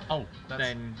saying. Yeah.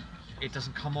 Then it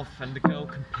doesn't come off, and the girl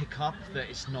can pick up that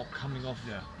it's not coming off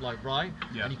right.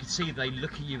 Yeah. And you can see they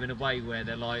look at you in a way where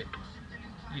they're like,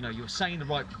 you're saying the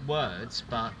right words,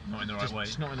 but not in the right way.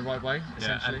 Just not in the right way.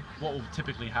 Essentially. Yeah. And what will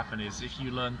typically happen is if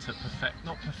you learn to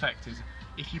is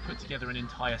if you put together an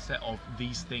entire set of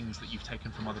these things that you've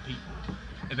taken from other people,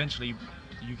 eventually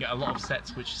you get a lot of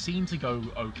sets which seem to go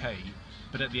okay,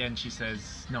 but at the end she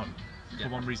says no, for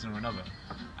one reason or another.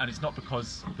 And it's not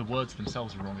because the words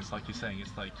themselves are wrong, it's like you're saying,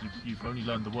 it's like you've only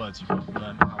learned the words, you've not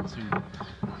learned how to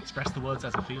express the words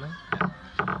as a feeling.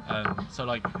 So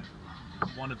like,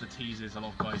 one of the teasers a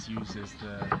lot of guys use is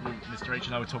Mr. H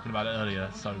and I were talking about it earlier,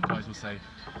 so guys will say,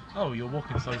 oh, you're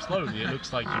walking so slowly, it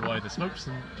looks like you either smoked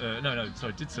some,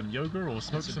 did some yoga or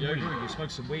smoked some weed. You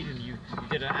smoked some weed and you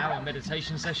did an hour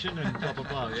meditation session and blah blah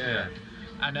blah, yeah.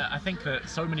 And I think that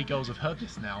so many girls have heard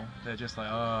this now, they're just like,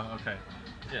 oh, okay,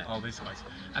 these guys.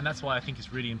 And that's why I think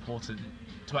it's really important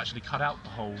to actually cut out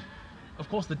the whole, of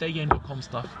course the daygame.com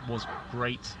stuff was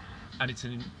great, and it's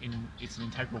an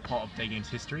integral part of Day Game's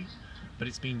history, but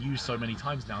it's been used so many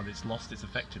times now that it's lost its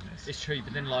effectiveness. It's true,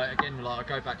 but then I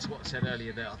go back to what I said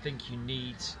earlier, that I think you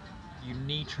need you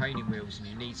need training wheels and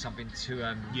you need something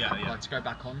to Yeah. like to go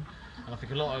back on. And I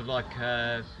think a lot of like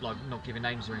not giving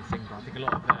names or anything, but I think a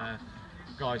lot of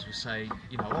guys will say,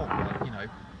 you know,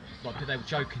 like they will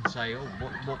joke and say, oh,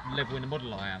 what level in the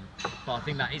model I am. But I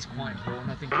think that is quite important.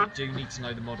 I think you do need to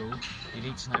know the model. You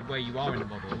need to know where you are in the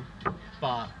model.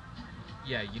 But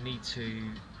yeah, you need to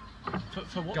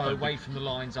For what, go though? away from the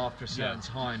lines after a certain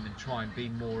Yeah. time and try and be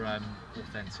more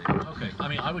authentic. Okay, I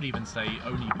mean, I would even say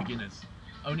only beginners.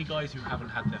 Only guys who haven't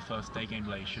had their first day game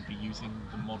lay should be using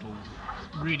the model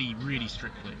really, really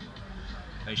strictly.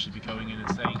 They should be going in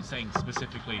and saying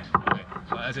specifically, okay,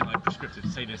 as in like prescriptive,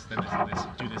 say this, then this, and this,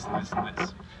 do this, and this, and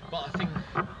this. But I think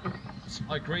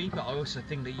I agree, but I also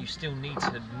think that you still need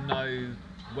to know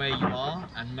where you are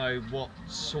and know what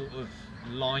sort of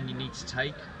line you need to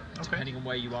take, depending on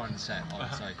where you are in the set. I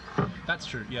would say. That's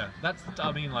true. Yeah, that's.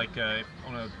 I mean, like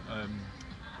on a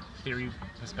theory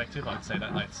perspective, I'd say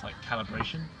that that's like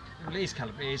calibration. Well, it is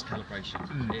calibration. It is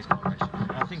calibration.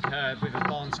 And I think with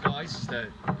advanced guys, is that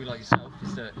we like yourself,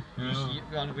 is that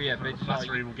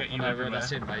Flattery will get you everywhere.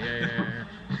 That's it, mate. Yeah.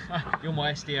 You're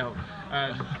my SDL.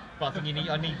 But I think you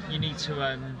need to.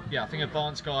 I think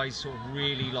advanced guys sort of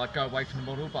really like go away from the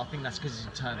model, but I think that's because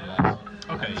it's internalized.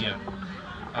 Okay. Yeah.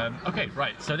 Okay.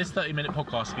 Right. So this 30-minute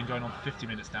podcast has been going on for 50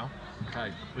 minutes now.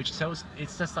 Okay. Which tells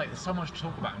it's just like there's so much to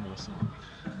talk about in Warsaw.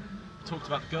 We talked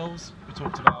about the girls. We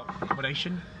talked about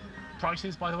accommodation.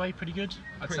 Prices, by the way, pretty good.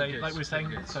 I'd say, like we were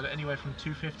saying, so that anywhere from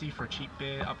 $2.50 for a cheap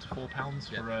beer up to £4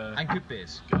 for a... And good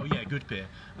beers. Oh yeah, good beer.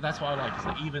 But that's what I like. Is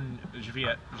that even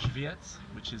Żywiec,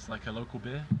 which is like a local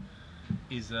beer,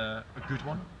 is a good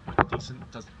one, like decent,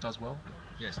 does well.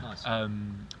 Yeah, it's nice.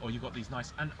 Or you've got these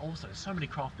nice, and also so many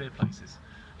craft beer places.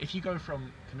 If you go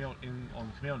from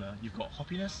on Kamielna, you've got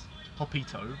Hoppiness,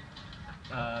 Hopito.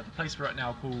 The place we're at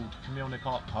now called Kamielnik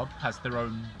Art Pub has their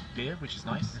own beer, which is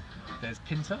nice. There's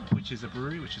Pinter, which is a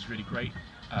brewery, which is really great.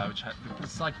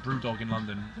 It's like Brewdog in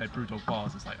London. They're Brewdog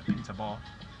bars. It's like a Pinter bar.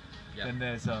 Yep. Then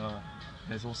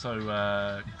there's also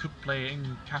Kuple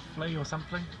in Cafe or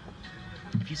something.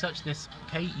 If you search this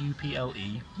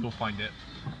Kuple, you'll find it.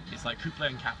 It's like Kuple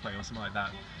and Cafe or something like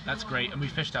that. That's great, and we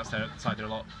fished outside there a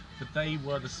lot. But they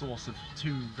were the source of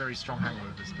two very strong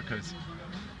hangovers because,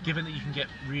 given that you can get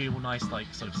real nice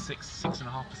like sort of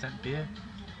 6.5% beer,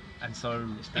 and so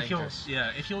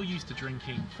if you're used to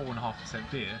drinking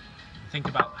 4.5% beer, think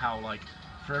about how like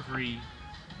for every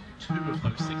 2 of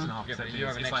those 6.5%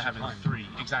 beers, it's like having 3.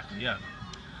 Exactly, yeah.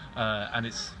 And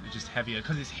it's just heavier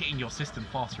because it's hitting your system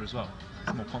faster as well.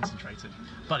 It's more concentrated,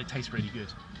 but it tastes really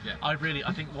good. Yeah. I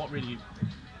think what really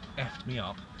effed me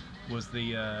up was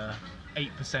the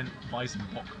 8%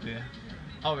 Weizenbock beer.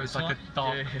 Oh, it's like a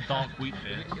dark wheat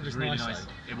beer. It was really nice.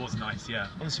 It was nice, yeah.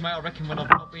 Honestly, mate, I reckon when I've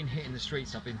not been hitting the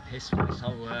streets, I've been pissed for this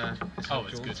whole it's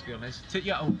jaunt, good. to be honest. That's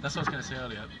what I was going to say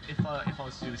earlier. If I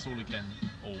was to do this all again,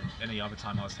 or any other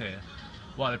time I was here,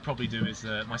 what I'd probably do is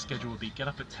my schedule would be get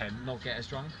up at 10. Not get as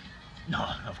drunk?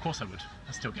 No, of course I would.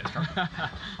 I'd still get as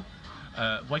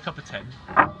drunk. Wake up at 10,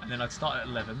 and then I'd start at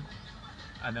 11,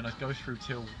 and then I'd go through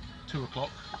till 2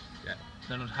 o'clock. Yeah.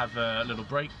 Then I'd have a little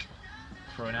break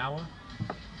for an hour.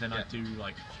 Then I'd do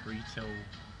like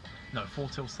 4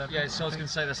 till 7. Yeah, so I was going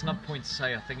to say that's another point to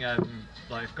say. I think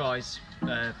like if guys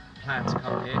plan to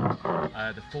come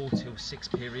here, the 4 till 6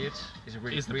 period is a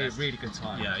really good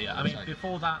time. Yeah. I mean,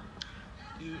 before that,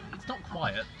 it's not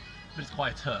quiet, but it's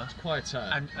quieter. It's quieter.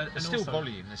 And there's still also,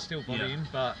 volume. There's still volume,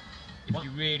 but if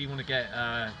you really want to get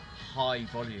high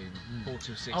volume, 4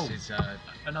 till 6 is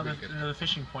another really good. Another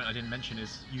fishing point I didn't mention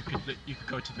is you could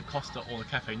go to the Costa or the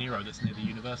Cafe Nero that's near the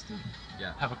university.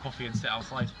 Yeah. Have a coffee and sit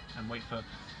outside and wait for.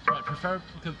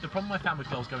 Because the problem I found with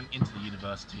girls going into the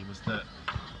university was that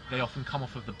they often come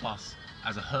off of the bus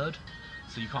as a herd,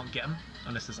 so you can't get them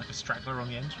unless there's like a straggler on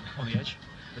the edge.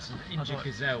 There's an injured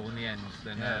gazelle on the end,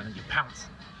 then you pounce.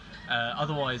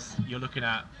 Otherwise, you're looking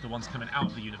at the ones coming out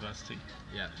of the university.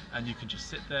 Yeah. And you can just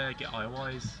sit there, get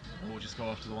IOIs, or just go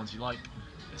after the ones you like.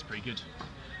 It's pretty good.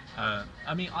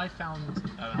 I mean, I found,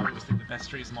 I always think the best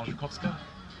street is Marzykowska,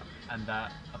 and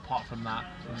that apart from that,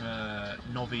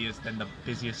 Novi is then the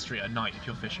busiest street at night if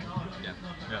you're fishing.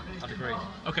 Yeah, I'd agree.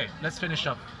 Okay, let's finish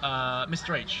up.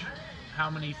 Mr. H, how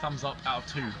many thumbs up out of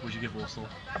 2 would you give Warsaw?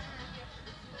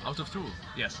 Out of 2?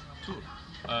 Yes. 2.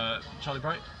 Charlie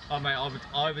Bright? Oh mate,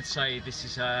 I would say this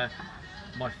is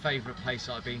my favourite place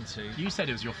that I've been to. You said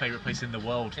it was your favourite place in the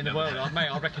world. In the world, mate.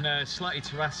 I reckon slightly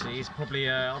Terrassi is probably.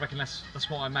 I reckon that's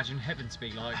what I imagine heaven to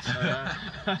be like.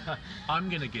 So, I'm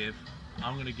gonna give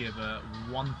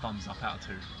 1 thumbs up out of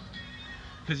 2.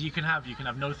 Because you can have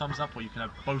no thumbs up or you can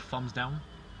have both thumbs down.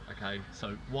 Okay.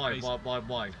 So Why would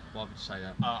you say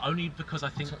that? only because I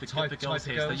think the type girls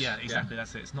of here, girls? yeah, exactly,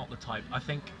 that's it. It's not the type. I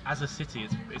think as a city,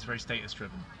 it's very status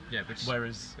driven. Yeah, which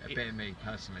whereas a bit of me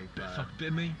personally. bit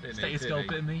of me, status girl,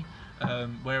 bit of me.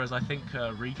 Whereas I think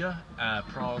Riga,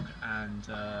 Prague, and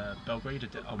Belgrade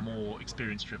are more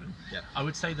experience driven. Yeah. I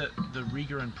would say that the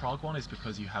Riga and Prague one is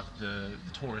because you have the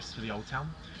tourists for the old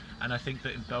town, and I think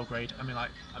that in Belgrade, I mean,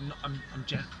 like I'm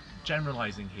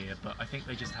generalizing here, but I think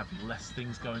they just have less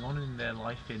things going on in their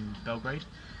life in Belgrade,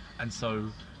 and so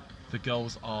the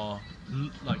girls are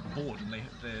like bored,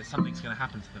 and something's going to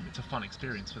happen to them. It's a fun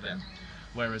experience for them. Yeah.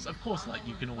 Whereas, of course, like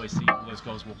you can always see all those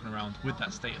girls walking around with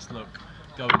that status look,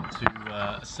 going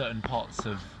to certain parts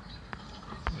of.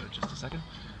 Just a second.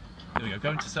 There we go.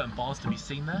 Going to certain bars to be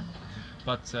seen there.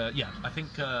 But yeah, I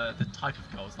think the type of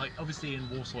girls, like obviously in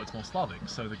Warsaw it's more Slavic,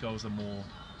 so the girls are more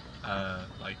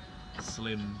like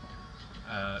slim.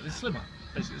 It's slimmer,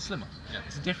 basically it's slimmer. Yeah.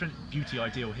 It's a different beauty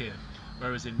ideal here.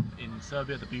 Whereas in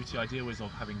Serbia, the beauty ideal is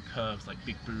of having curves, like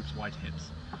big boobs, wide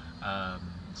hips.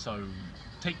 So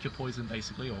take your poison,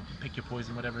 basically, or pick your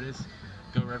poison, whatever it is.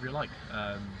 Go wherever you like.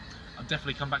 I'll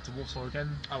definitely come back to Warsaw again.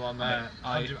 Oh, I'm 100%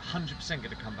 going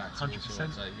to come back to 100%.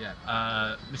 Warsaw, so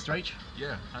yeah. Mr. H?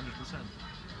 Yeah,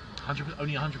 100%.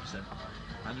 Only 100%.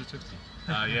 150.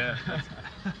 Yeah.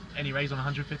 Any raise on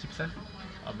 150%?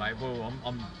 Oh, mate, well,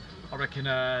 I reckon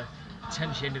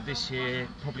potentially end of this year,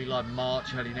 probably like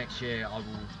March, early next year, I'll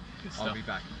be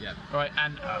back. Yeah. All right,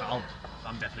 and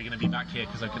I'm definitely going to be back here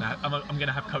because I'm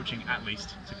gonna have coaching at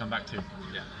least to come back to.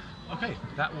 Yeah. Okay,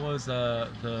 that was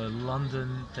the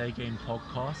London Day Game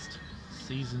podcast,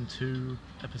 season 2,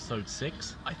 episode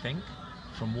 6, I think,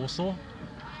 from Warsaw.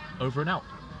 Over and out.